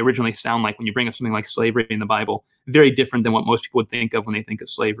not what they originally sound like when you bring up something like slavery in the Bible. Very different than what most people would think of when they think of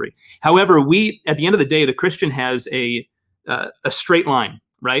slavery. However, at the end of the day, the Christian has a straight line,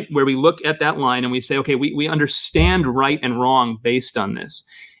 right? Where we look at that line and we say, okay, we understand right and wrong based on this.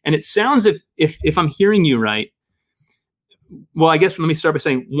 And it sounds if I'm hearing you right, well, I guess let me start by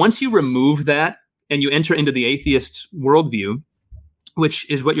saying, once you remove that and you enter into the atheist worldview, which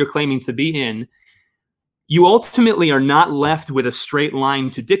is what you're claiming to be in, you ultimately are not left with a straight line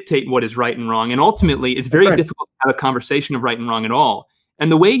to dictate what is right and wrong. And ultimately, it's very difficult to have a conversation of right and wrong at all.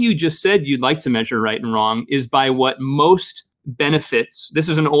 And the way you just said you'd like to measure right and wrong is by what most benefits. This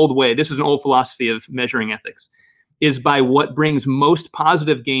is an old way. This is an old philosophy of measuring ethics, is by what brings most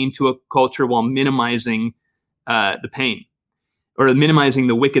positive gain to a culture while minimizing the pain or minimizing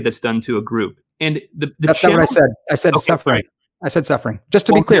the wicked that's done to a group. And that's not what I said. I said suffering. Right. I said suffering. Just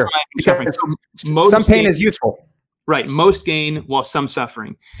to be clear, some pain is useful. Right. Most gain while some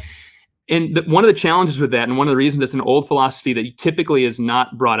suffering. And one of the challenges with that, and one of the reasons it's an old philosophy that typically is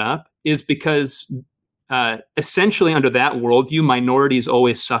not brought up, is because essentially under that worldview, minorities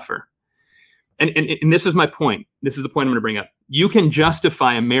always suffer. And this is my point. This is the point I'm going to bring up. You can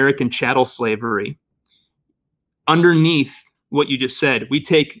justify American chattel slavery underneath what you just said. We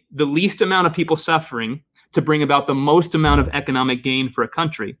take the least amount of people suffering to bring about the most amount of economic gain for a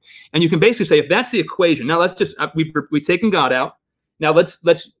country. And you can basically say, if that's the equation, now let's just, we've taken God out. Now let's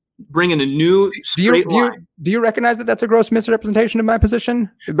bring in a new straight line. Do you recognize that that's a gross misrepresentation of my position?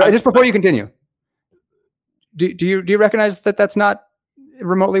 Just before you continue, do you recognize that that's not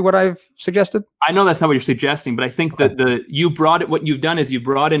remotely what I've suggested? I know that's not what you're suggesting, but I think that what you've done is you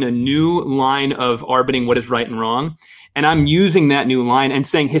brought in a new line of arbiting what is right and wrong. And I'm using that new line and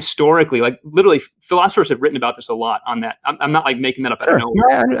saying historically, like literally philosophers have written about this a lot on that. I'm not like making that up. Sure. I don't know.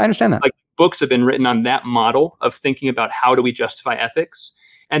 Yeah, I understand that. Like books have been written on that model of thinking about how do we justify ethics.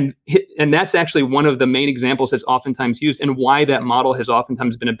 And that's actually one of the main examples that's oftentimes used, and why that model has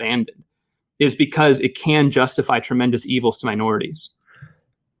oftentimes been abandoned is because it can justify tremendous evils to minorities.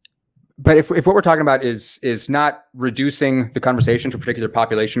 But if what we're talking about is not reducing the conversation to a particular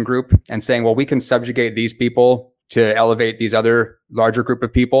population group and saying, well, we can subjugate these people to elevate these other larger group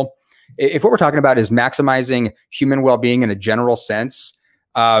of people. If what we're talking about is maximizing human well-being in a general sense,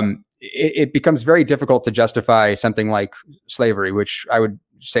 it becomes very difficult to justify something like slavery, which I would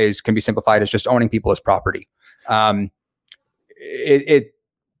say can be simplified as just owning people as property. We're not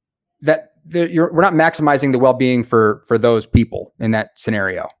maximizing the well-being for those people in that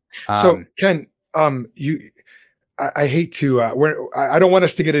scenario. So Ken, I hate to. I don't want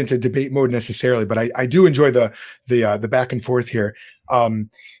us to get into debate mode necessarily, but I do enjoy the back and forth here.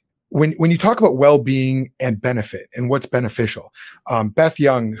 When you talk about well-being and benefit and what's beneficial, Beth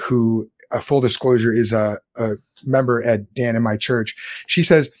Young, who full disclosure is a member at Dan in my church, she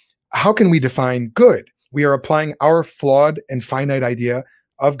says, "How can we define good? We are applying our flawed and finite idea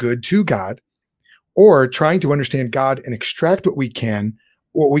of good to God, or trying to understand God and extract what we can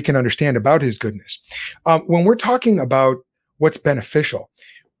understand about his goodness." When we're talking about what's beneficial,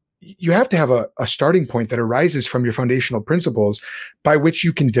 you have to have a starting point that arises from your foundational principles by which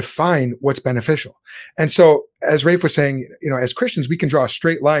you can define what's beneficial. And so, as Rafe was saying, as Christians, we can draw a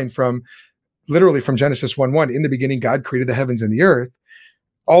straight line literally from Genesis 1:1, in the beginning, God created the heavens and the earth,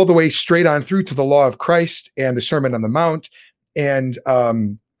 all the way straight on through to the law of Christ and the Sermon on the Mount, and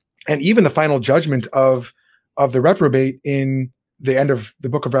even the final judgment of the reprobate in the end of the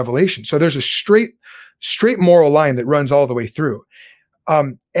book of Revelation. So there's a straight moral line that runs all the way through.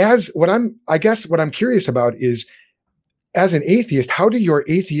 What I'm curious about is, as an atheist, how do your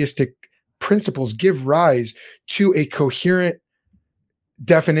atheistic principles give rise to a coherent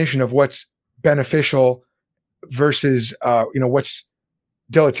definition of what's beneficial versus, what's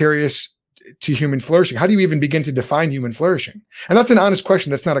deleterious to human flourishing? How do you even begin to define human flourishing? And that's an honest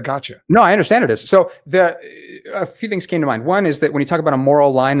question. That's not a gotcha. No, I understand it is. So a few things came to mind. One is that when you talk about a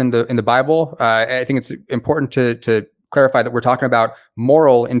moral line in the Bible, I think it's important to clarify that we're talking about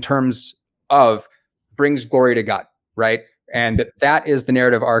moral in terms of brings glory to God, right? And that is the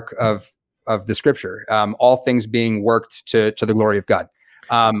narrative arc of the scripture. All things being worked to the glory of God.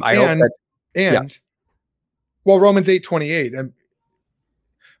 Romans 8:28,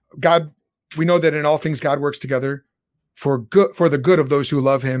 God, we know that in all things God works together for the good of those who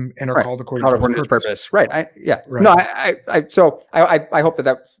love him and are called according to his purpose. Right. Right. No, I hope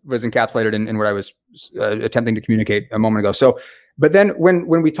that was encapsulated in what I was attempting to communicate a moment ago. So, but then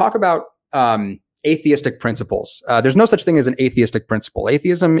when we talk about atheistic principles. There's no such thing as an atheistic principle.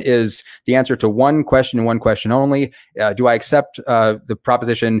 Atheism is the answer to one question and one question only. Do I accept the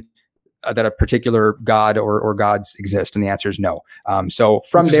proposition that a particular God or gods exist? And the answer is no. So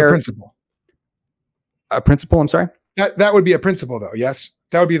from there, a principle. I'm sorry. That would be a principle, though. Yes,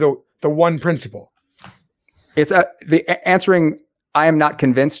 that would be the one principle. It's the answering. I am not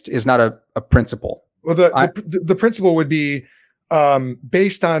convinced is not a principle. Well, the principle would be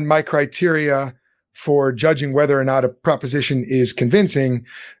based on my criteria for judging whether or not a proposition is convincing.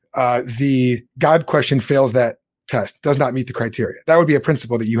 The God question fails that test, does not meet the criteria. That would be a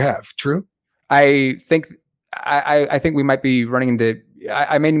principle that you have. True. I think we might be running into.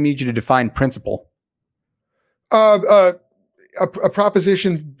 I may need you to define principle. A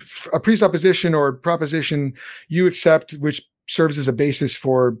proposition, a presupposition or proposition you accept, which serves as a basis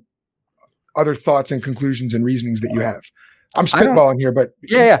for other thoughts and conclusions and reasonings that you have. I'm spitballing here, but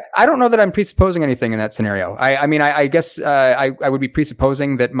yeah. I don't know that I'm presupposing anything in that scenario. I guess I would be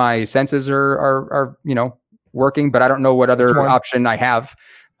presupposing that my senses are working, but I don't know what other option I have.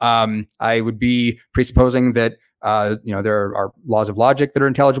 I would be presupposing that there are laws of logic that are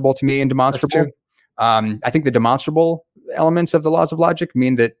intelligible to me and demonstrable. I think the demonstrable elements of the laws of logic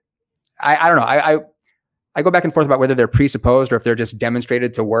mean that I don't know. I go back and forth about whether they're presupposed or if they're just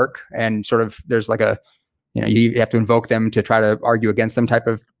demonstrated to work, and sort of there's like a, you have to invoke them to try to argue against them type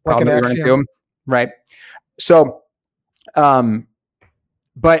of problem that you run into, right? So,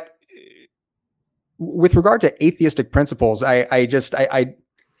 but with regard to atheistic principles, I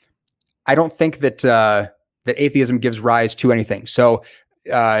don't think that that atheism gives rise to anything. So,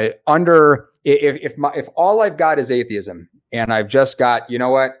 if all I've got is atheism, and I've just got,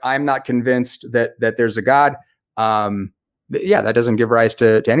 I'm not convinced that there's a God. That doesn't give rise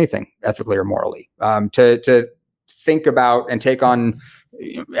to anything ethically or morally. To think about and take on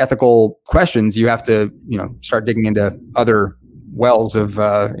ethical questions, you have to, start digging into other wells of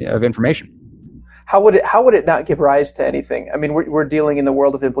information. How would it not give rise to anything? I mean, we're dealing in the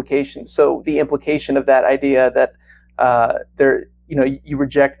world of implications. So the implication of that idea that you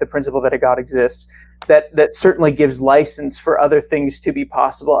reject the principle that a God exists, that certainly gives license for other things to be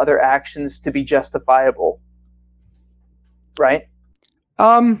possible, other actions to be justifiable. Right?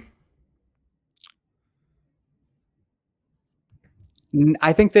 I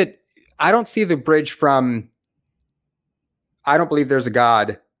think that I don't see the bridge from I don't believe there's a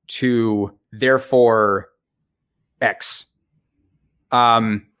God to therefore X.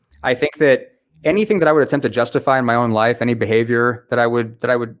 I think that anything that I would attempt to justify in my own life, any behavior that I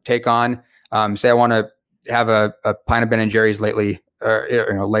would take on, say I want to have a pint of Ben and Jerry's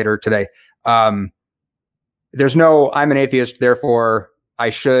later today. There's no, I'm an atheist, therefore I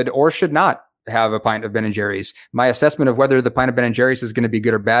should or should not have a pint of Ben and Jerry's. My assessment of whether the pint of Ben and Jerry's is going to be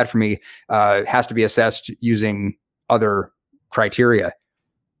good or bad for me has to be assessed using other criteria.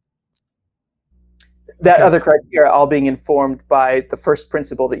 That other criteria all being informed by the first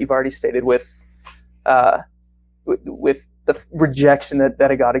principle that you've already stated with the rejection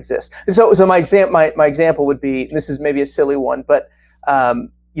that a God exists. And so my example would be, this is maybe a silly one, but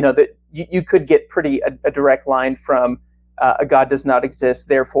that you could get a direct line from a God does not exist,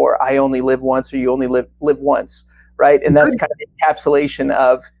 therefore I only live once, or you only live once, right? And that's kind of the encapsulation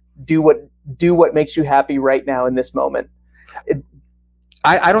of do what makes you happy right now in this moment.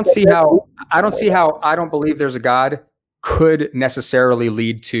 I don't see how I don't believe there's a God could necessarily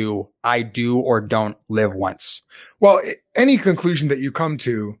lead to I do or don't live once. Well, any conclusion that you come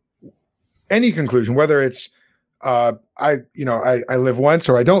to, whether it's I live once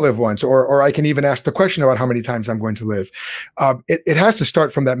or I don't live once, or I can even ask the question about how many times I'm going to live. It has to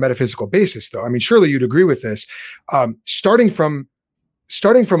start from that metaphysical basis, though. I mean, surely you'd agree with this. Starting from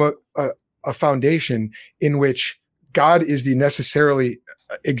a foundation in which God is the necessarily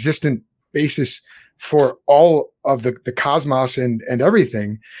existent basis for all of the cosmos and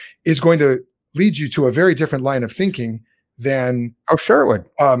everything, is going to lead you to a very different line of thinking than sure it would.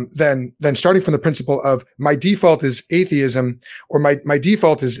 Than starting from the principle of my default is atheism, or my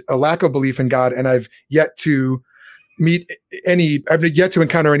default is a lack of belief in God, and I've yet to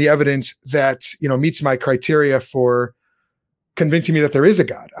encounter any evidence that meets my criteria for convincing me that there is a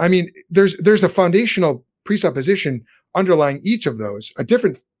God. I mean, there's a foundational presupposition underlying each of those, a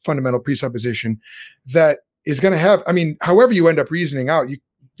different fundamental presupposition that is going to have, however you end up reasoning out, you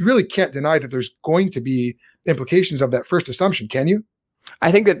really can't deny that there's going to be implications of that first assumption, can you?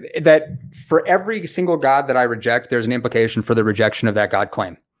 I think that for every single God that I reject, there's an implication for the rejection of that God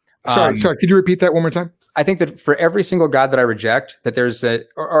claim. Sorry, could you repeat that one more time? I think that for every single God that I reject, that there's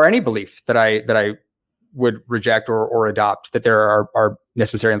or any belief that I would reject or adopt, that there are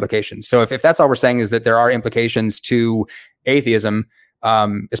necessary implications. So if that's all we're saying is that there are implications to atheism,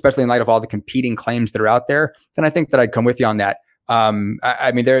 especially in light of all the competing claims that are out there, then I think that I'd come with you on that.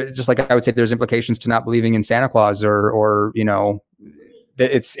 I mean, there, just like I would say there's implications to not believing in Santa Claus or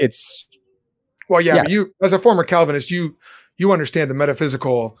it's. Well, yeah. You, as a former Calvinist, you understand the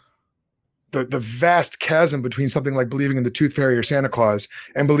metaphysical, the vast chasm between something like believing in the tooth fairy or Santa Claus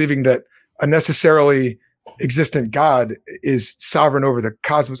and believing that a necessarily existent God is sovereign over the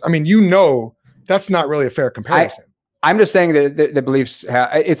cosmos. I mean, that's not really a fair comparison. I'm just saying that the beliefs,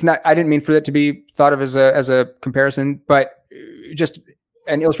 it's not, I didn't mean for it to be thought of as a comparison, but just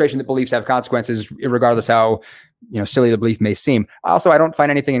an illustration that beliefs have consequences regardless how, silly the belief may seem. Also, I don't find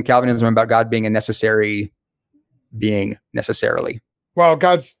anything in Calvinism about God being a necessary being necessarily. Well,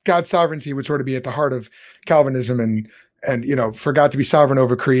 God's sovereignty would sort of be at the heart of Calvinism, and for God to be sovereign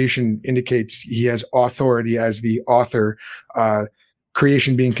over creation indicates he has authority as the author.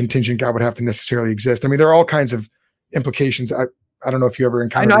 Creation being contingent, God would have to necessarily exist. I mean, there are all kinds of implications. I don't know if you ever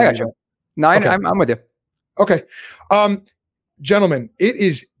encountered. I got you. No, okay. I'm with you. Okay. Gentlemen, it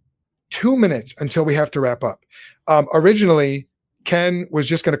is 2 minutes until we have to wrap up. Originally, Ken was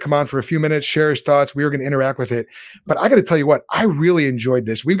just going to come on for a few minutes, share his thoughts. We were going to interact with it. But I got to tell you what, I really enjoyed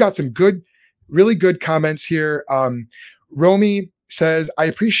this. We've got some really good comments here. Romy says, I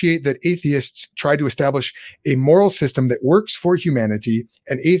appreciate that atheists try to establish a moral system that works for humanity,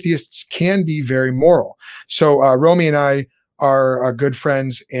 and atheists can be very moral. So Romy and I are good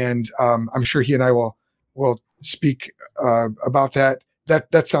friends, and I'm sure he and I will speak about that.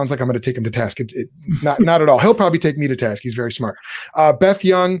 That sounds like I'm going to take him to task. Not at all. He'll probably take me to task. He's very smart. Beth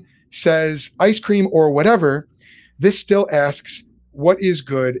Young says, ice cream or whatever. This still asks, what is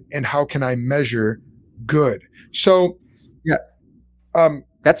good and how can I measure good? So, yeah,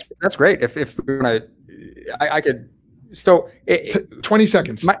 that's great. If we're gonna, I could. So 20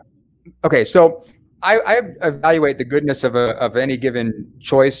 seconds. Okay, so I evaluate the goodness of any given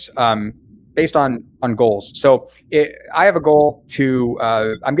choice based on goals. So I have a goal to,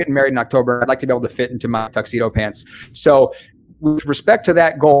 I'm getting married in October. I'd like to be able to fit into my tuxedo pants. So with respect to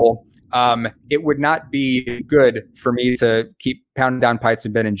that goal, it would not be good for me to keep pounding down pints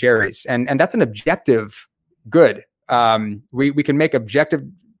of Ben and Jerry's. And that's an objective good. We can make objective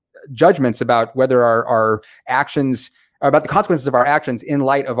judgments about whether our actions, about the consequences of our actions in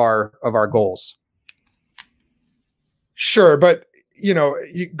light of our goals. Sure, but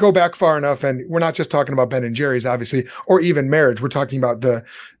you go back far enough, and we're not just talking about Ben and Jerry's, obviously, or even marriage. We're talking about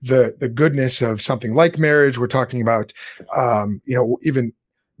the goodness of something like marriage. We're talking about, even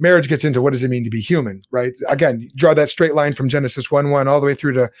marriage gets into what does it mean to be human, right? Again, draw that straight line from Genesis 1:1 all the way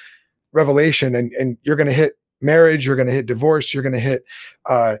through to Revelation, and you're going to hit marriage, you're going to hit divorce, you're going to hit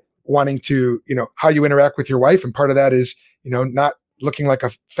wanting to, how you interact with your wife, and part of that is, not looking like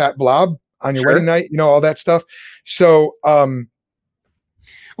a fat blob on your wedding night, all that stuff. So,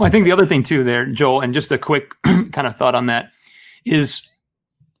 well, I think the other thing too there, Joel, and just a quick kind of thought on that is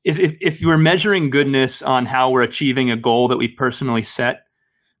if you were measuring goodness on how we're achieving a goal that we've personally set,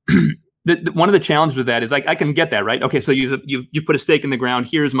 one of the challenges with that is I can get that, right? Okay, so you've put a stake in the ground.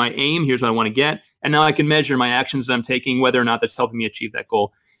 Here's my aim. Here's what I want to get. And now I can measure my actions that I'm taking, whether or not that's helping me achieve that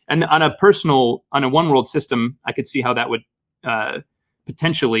goal. And on a one world system, I could see how that would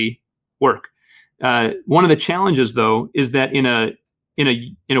potentially work. One of the challenges, though, is that in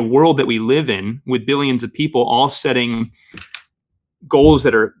a world that we live in with billions of people all setting goals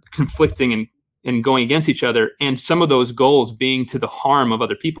that are conflicting and going against each other, and some of those goals being to the harm of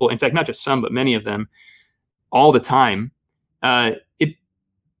other people, in fact, not just some, but many of them all the time,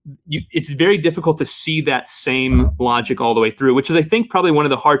 it's very difficult to see that same logic all the way through, which is, I think, probably one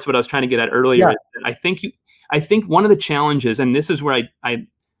of the hearts of what I was trying to get at earlier. Yeah. I think one of the challenges, and this is where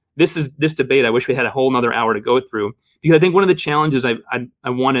this debate, I wish we had a whole nother hour to go through, because I think one of the challenges I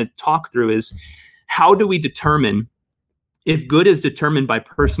want to talk through is, how do we determine if good is determined by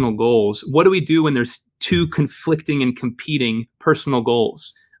personal goals? What do we do when there's two conflicting and competing personal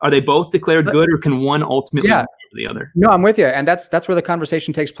goals? Are they both declared good, or can one ultimately be the other? No, I'm with you. And that's where the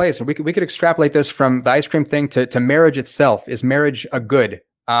conversation takes place. And we could extrapolate this from the ice cream thing to marriage itself. Is marriage a good?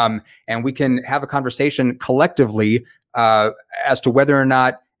 And we can have a conversation collectively as to whether or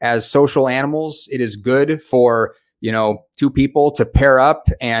not, as social animals, it is good for two people to pair up,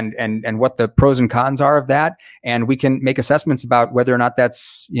 and what the pros and cons are of that. And we can make assessments about whether or not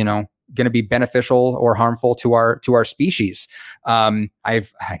that's, going to be beneficial or harmful to our species. I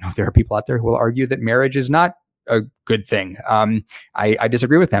know there are people out there who will argue that marriage is not a good thing. I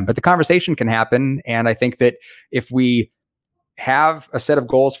disagree with them, but the conversation can happen. And I think that if we have a set of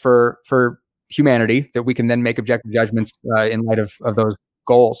goals for humanity that we can then make objective judgments in light of those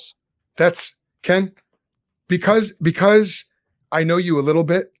goals. That's Ken, because I know you a little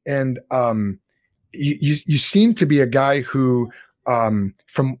bit, and you seem to be a guy who,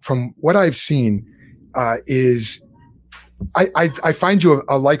 from what I've seen, is I find you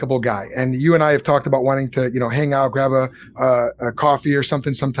a likable guy, and you and I have talked about wanting to hang out, grab a coffee or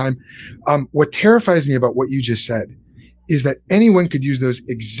something sometime. What terrifies me about what you just said is that anyone could use those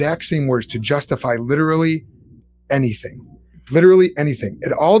exact same words to justify literally anything. Literally anything.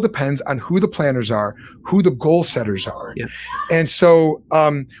 It all depends on who the planners are, who the goal setters are. Yeah. And so,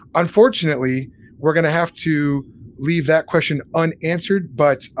 unfortunately, we're going to have to leave that question unanswered,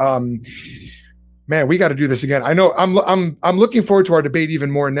 but, man, we got to do this again. I know I'm looking forward to our debate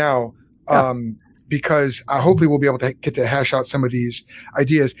even more now, because hopefully we'll be able to get to hash out some of these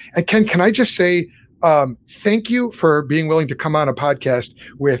ideas. And Ken, can I just say, thank you for being willing to come on a podcast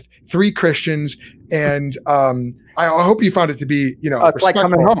with 3 Christians, and I hope you found it to be, it's like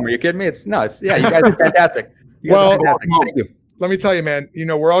coming home. Are you kidding me? You guys are fantastic. Well, thank you. Let me tell you, man,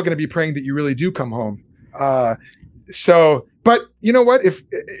 we're all going to be praying that you really do come home. But you know what?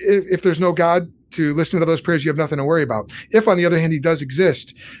 If there's no God to listen to those prayers, you have nothing to worry about. If, on the other hand, he does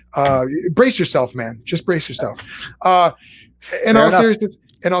exist, brace yourself, man. Just brace yourself. In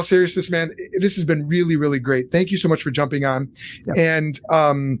all seriousness, man, this has been really, really great. Thank you so much for jumping on. Yeah.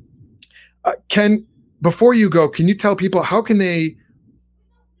 And Ken, before you go, can you tell people how can they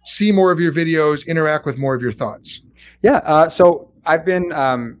see more of your videos, interact with more of your thoughts? Yeah. So I've been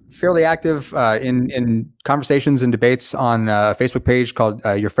fairly active in conversations and debates on a Facebook page called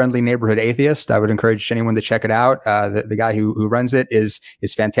Your Friendly Neighborhood Atheist. I would encourage anyone to check it out. The guy who runs it is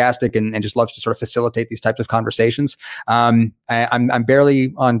fantastic and just loves to sort of facilitate these types of conversations. I'm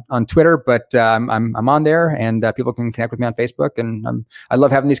barely on Twitter, but I'm on there, and people can connect with me on Facebook. And I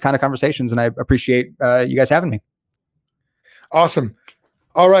love having these kind of conversations, and I appreciate you guys having me. Awesome.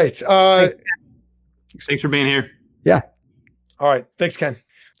 All right. Thanks for being here. Yeah. All right. Thanks, Ken.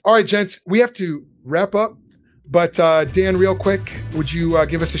 All right, gents, we have to wrap up. But Dan, real quick, would you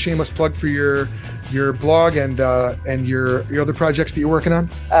give us a shameless plug for your blog and your other projects that you're working on?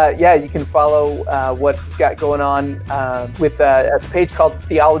 Yeah, you can follow what we've got going on with a page called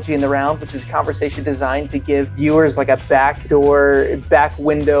Theology in the Round, which is a conversation designed to give viewers like a back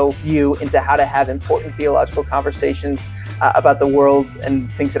window view into how to have important theological conversations about the world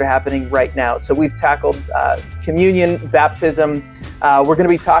and things that are happening right now. So we've tackled communion, baptism. We're going to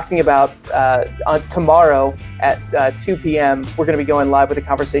be talking about tomorrow at 2 p.m. We're going to be going live with a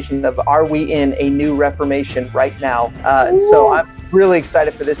conversation of, are we in a new Reformation right now? And so I'm really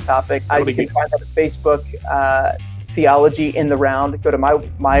excited for this topic. You can find that on Facebook, Theology in the Round. Go to my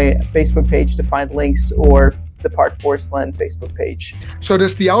Facebook page to find links, or the Park Forest Glen Facebook page. So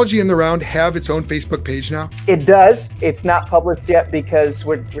does Theology in the Round have its own Facebook page now? It does. It's not published yet because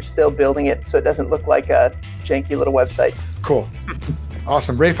we're still building it, so it doesn't look like a janky little website. Cool.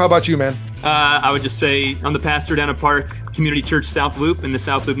 Awesome. Rafe, how about you, man? I would just say I'm the pastor down at Park Community Church South Loop in the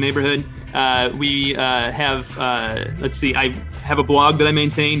South Loop neighborhood. We have, I have a blog that I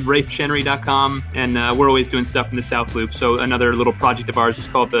maintain, rafechenery.com, and we're always doing stuff in the South Loop. So another little project of ours is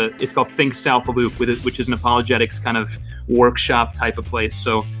called Think South Loop, which is an apologetics kind of workshop type of place.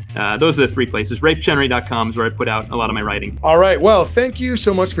 So those are the 3 places. rafechenery.com is where I put out a lot of my writing. All right. Well, thank you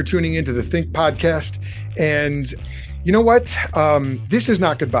so much for tuning into the Think podcast. And you know what? This is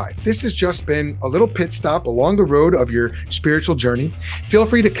not goodbye. This has just been a little pit stop along the road of your spiritual journey. Feel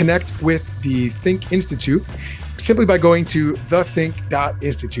free to connect with the Think Institute simply by going to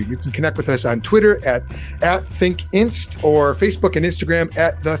thethink.institute. You can connect with us on Twitter at ThinkInst, or Facebook and Instagram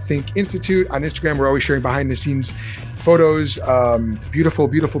at The Think Institute. On Instagram, we're always sharing behind the scenes photos, beautiful,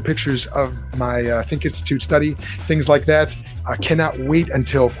 beautiful pictures of my Think Institute study, things like that. I cannot wait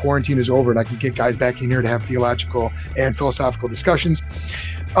until quarantine is over and I can get guys back in here to have theological and philosophical discussions.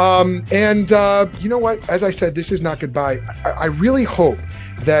 You know what? As I said, this is not goodbye. I really hope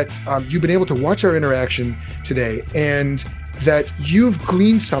that you've been able to watch our interaction today and that you've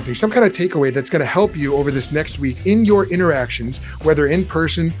gleaned something, some kind of takeaway that's going to help you over this next week in your interactions, whether in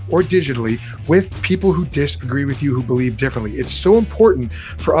person or digitally, with people who disagree with you, who believe differently. It's so important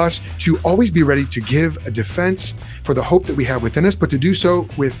for us to always be ready to give a defense for the hope that we have within us, but to do so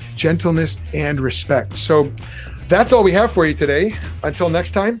with gentleness and respect. So that's all we have for you today. Until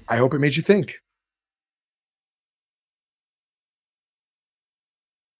next time, I hope it made you think.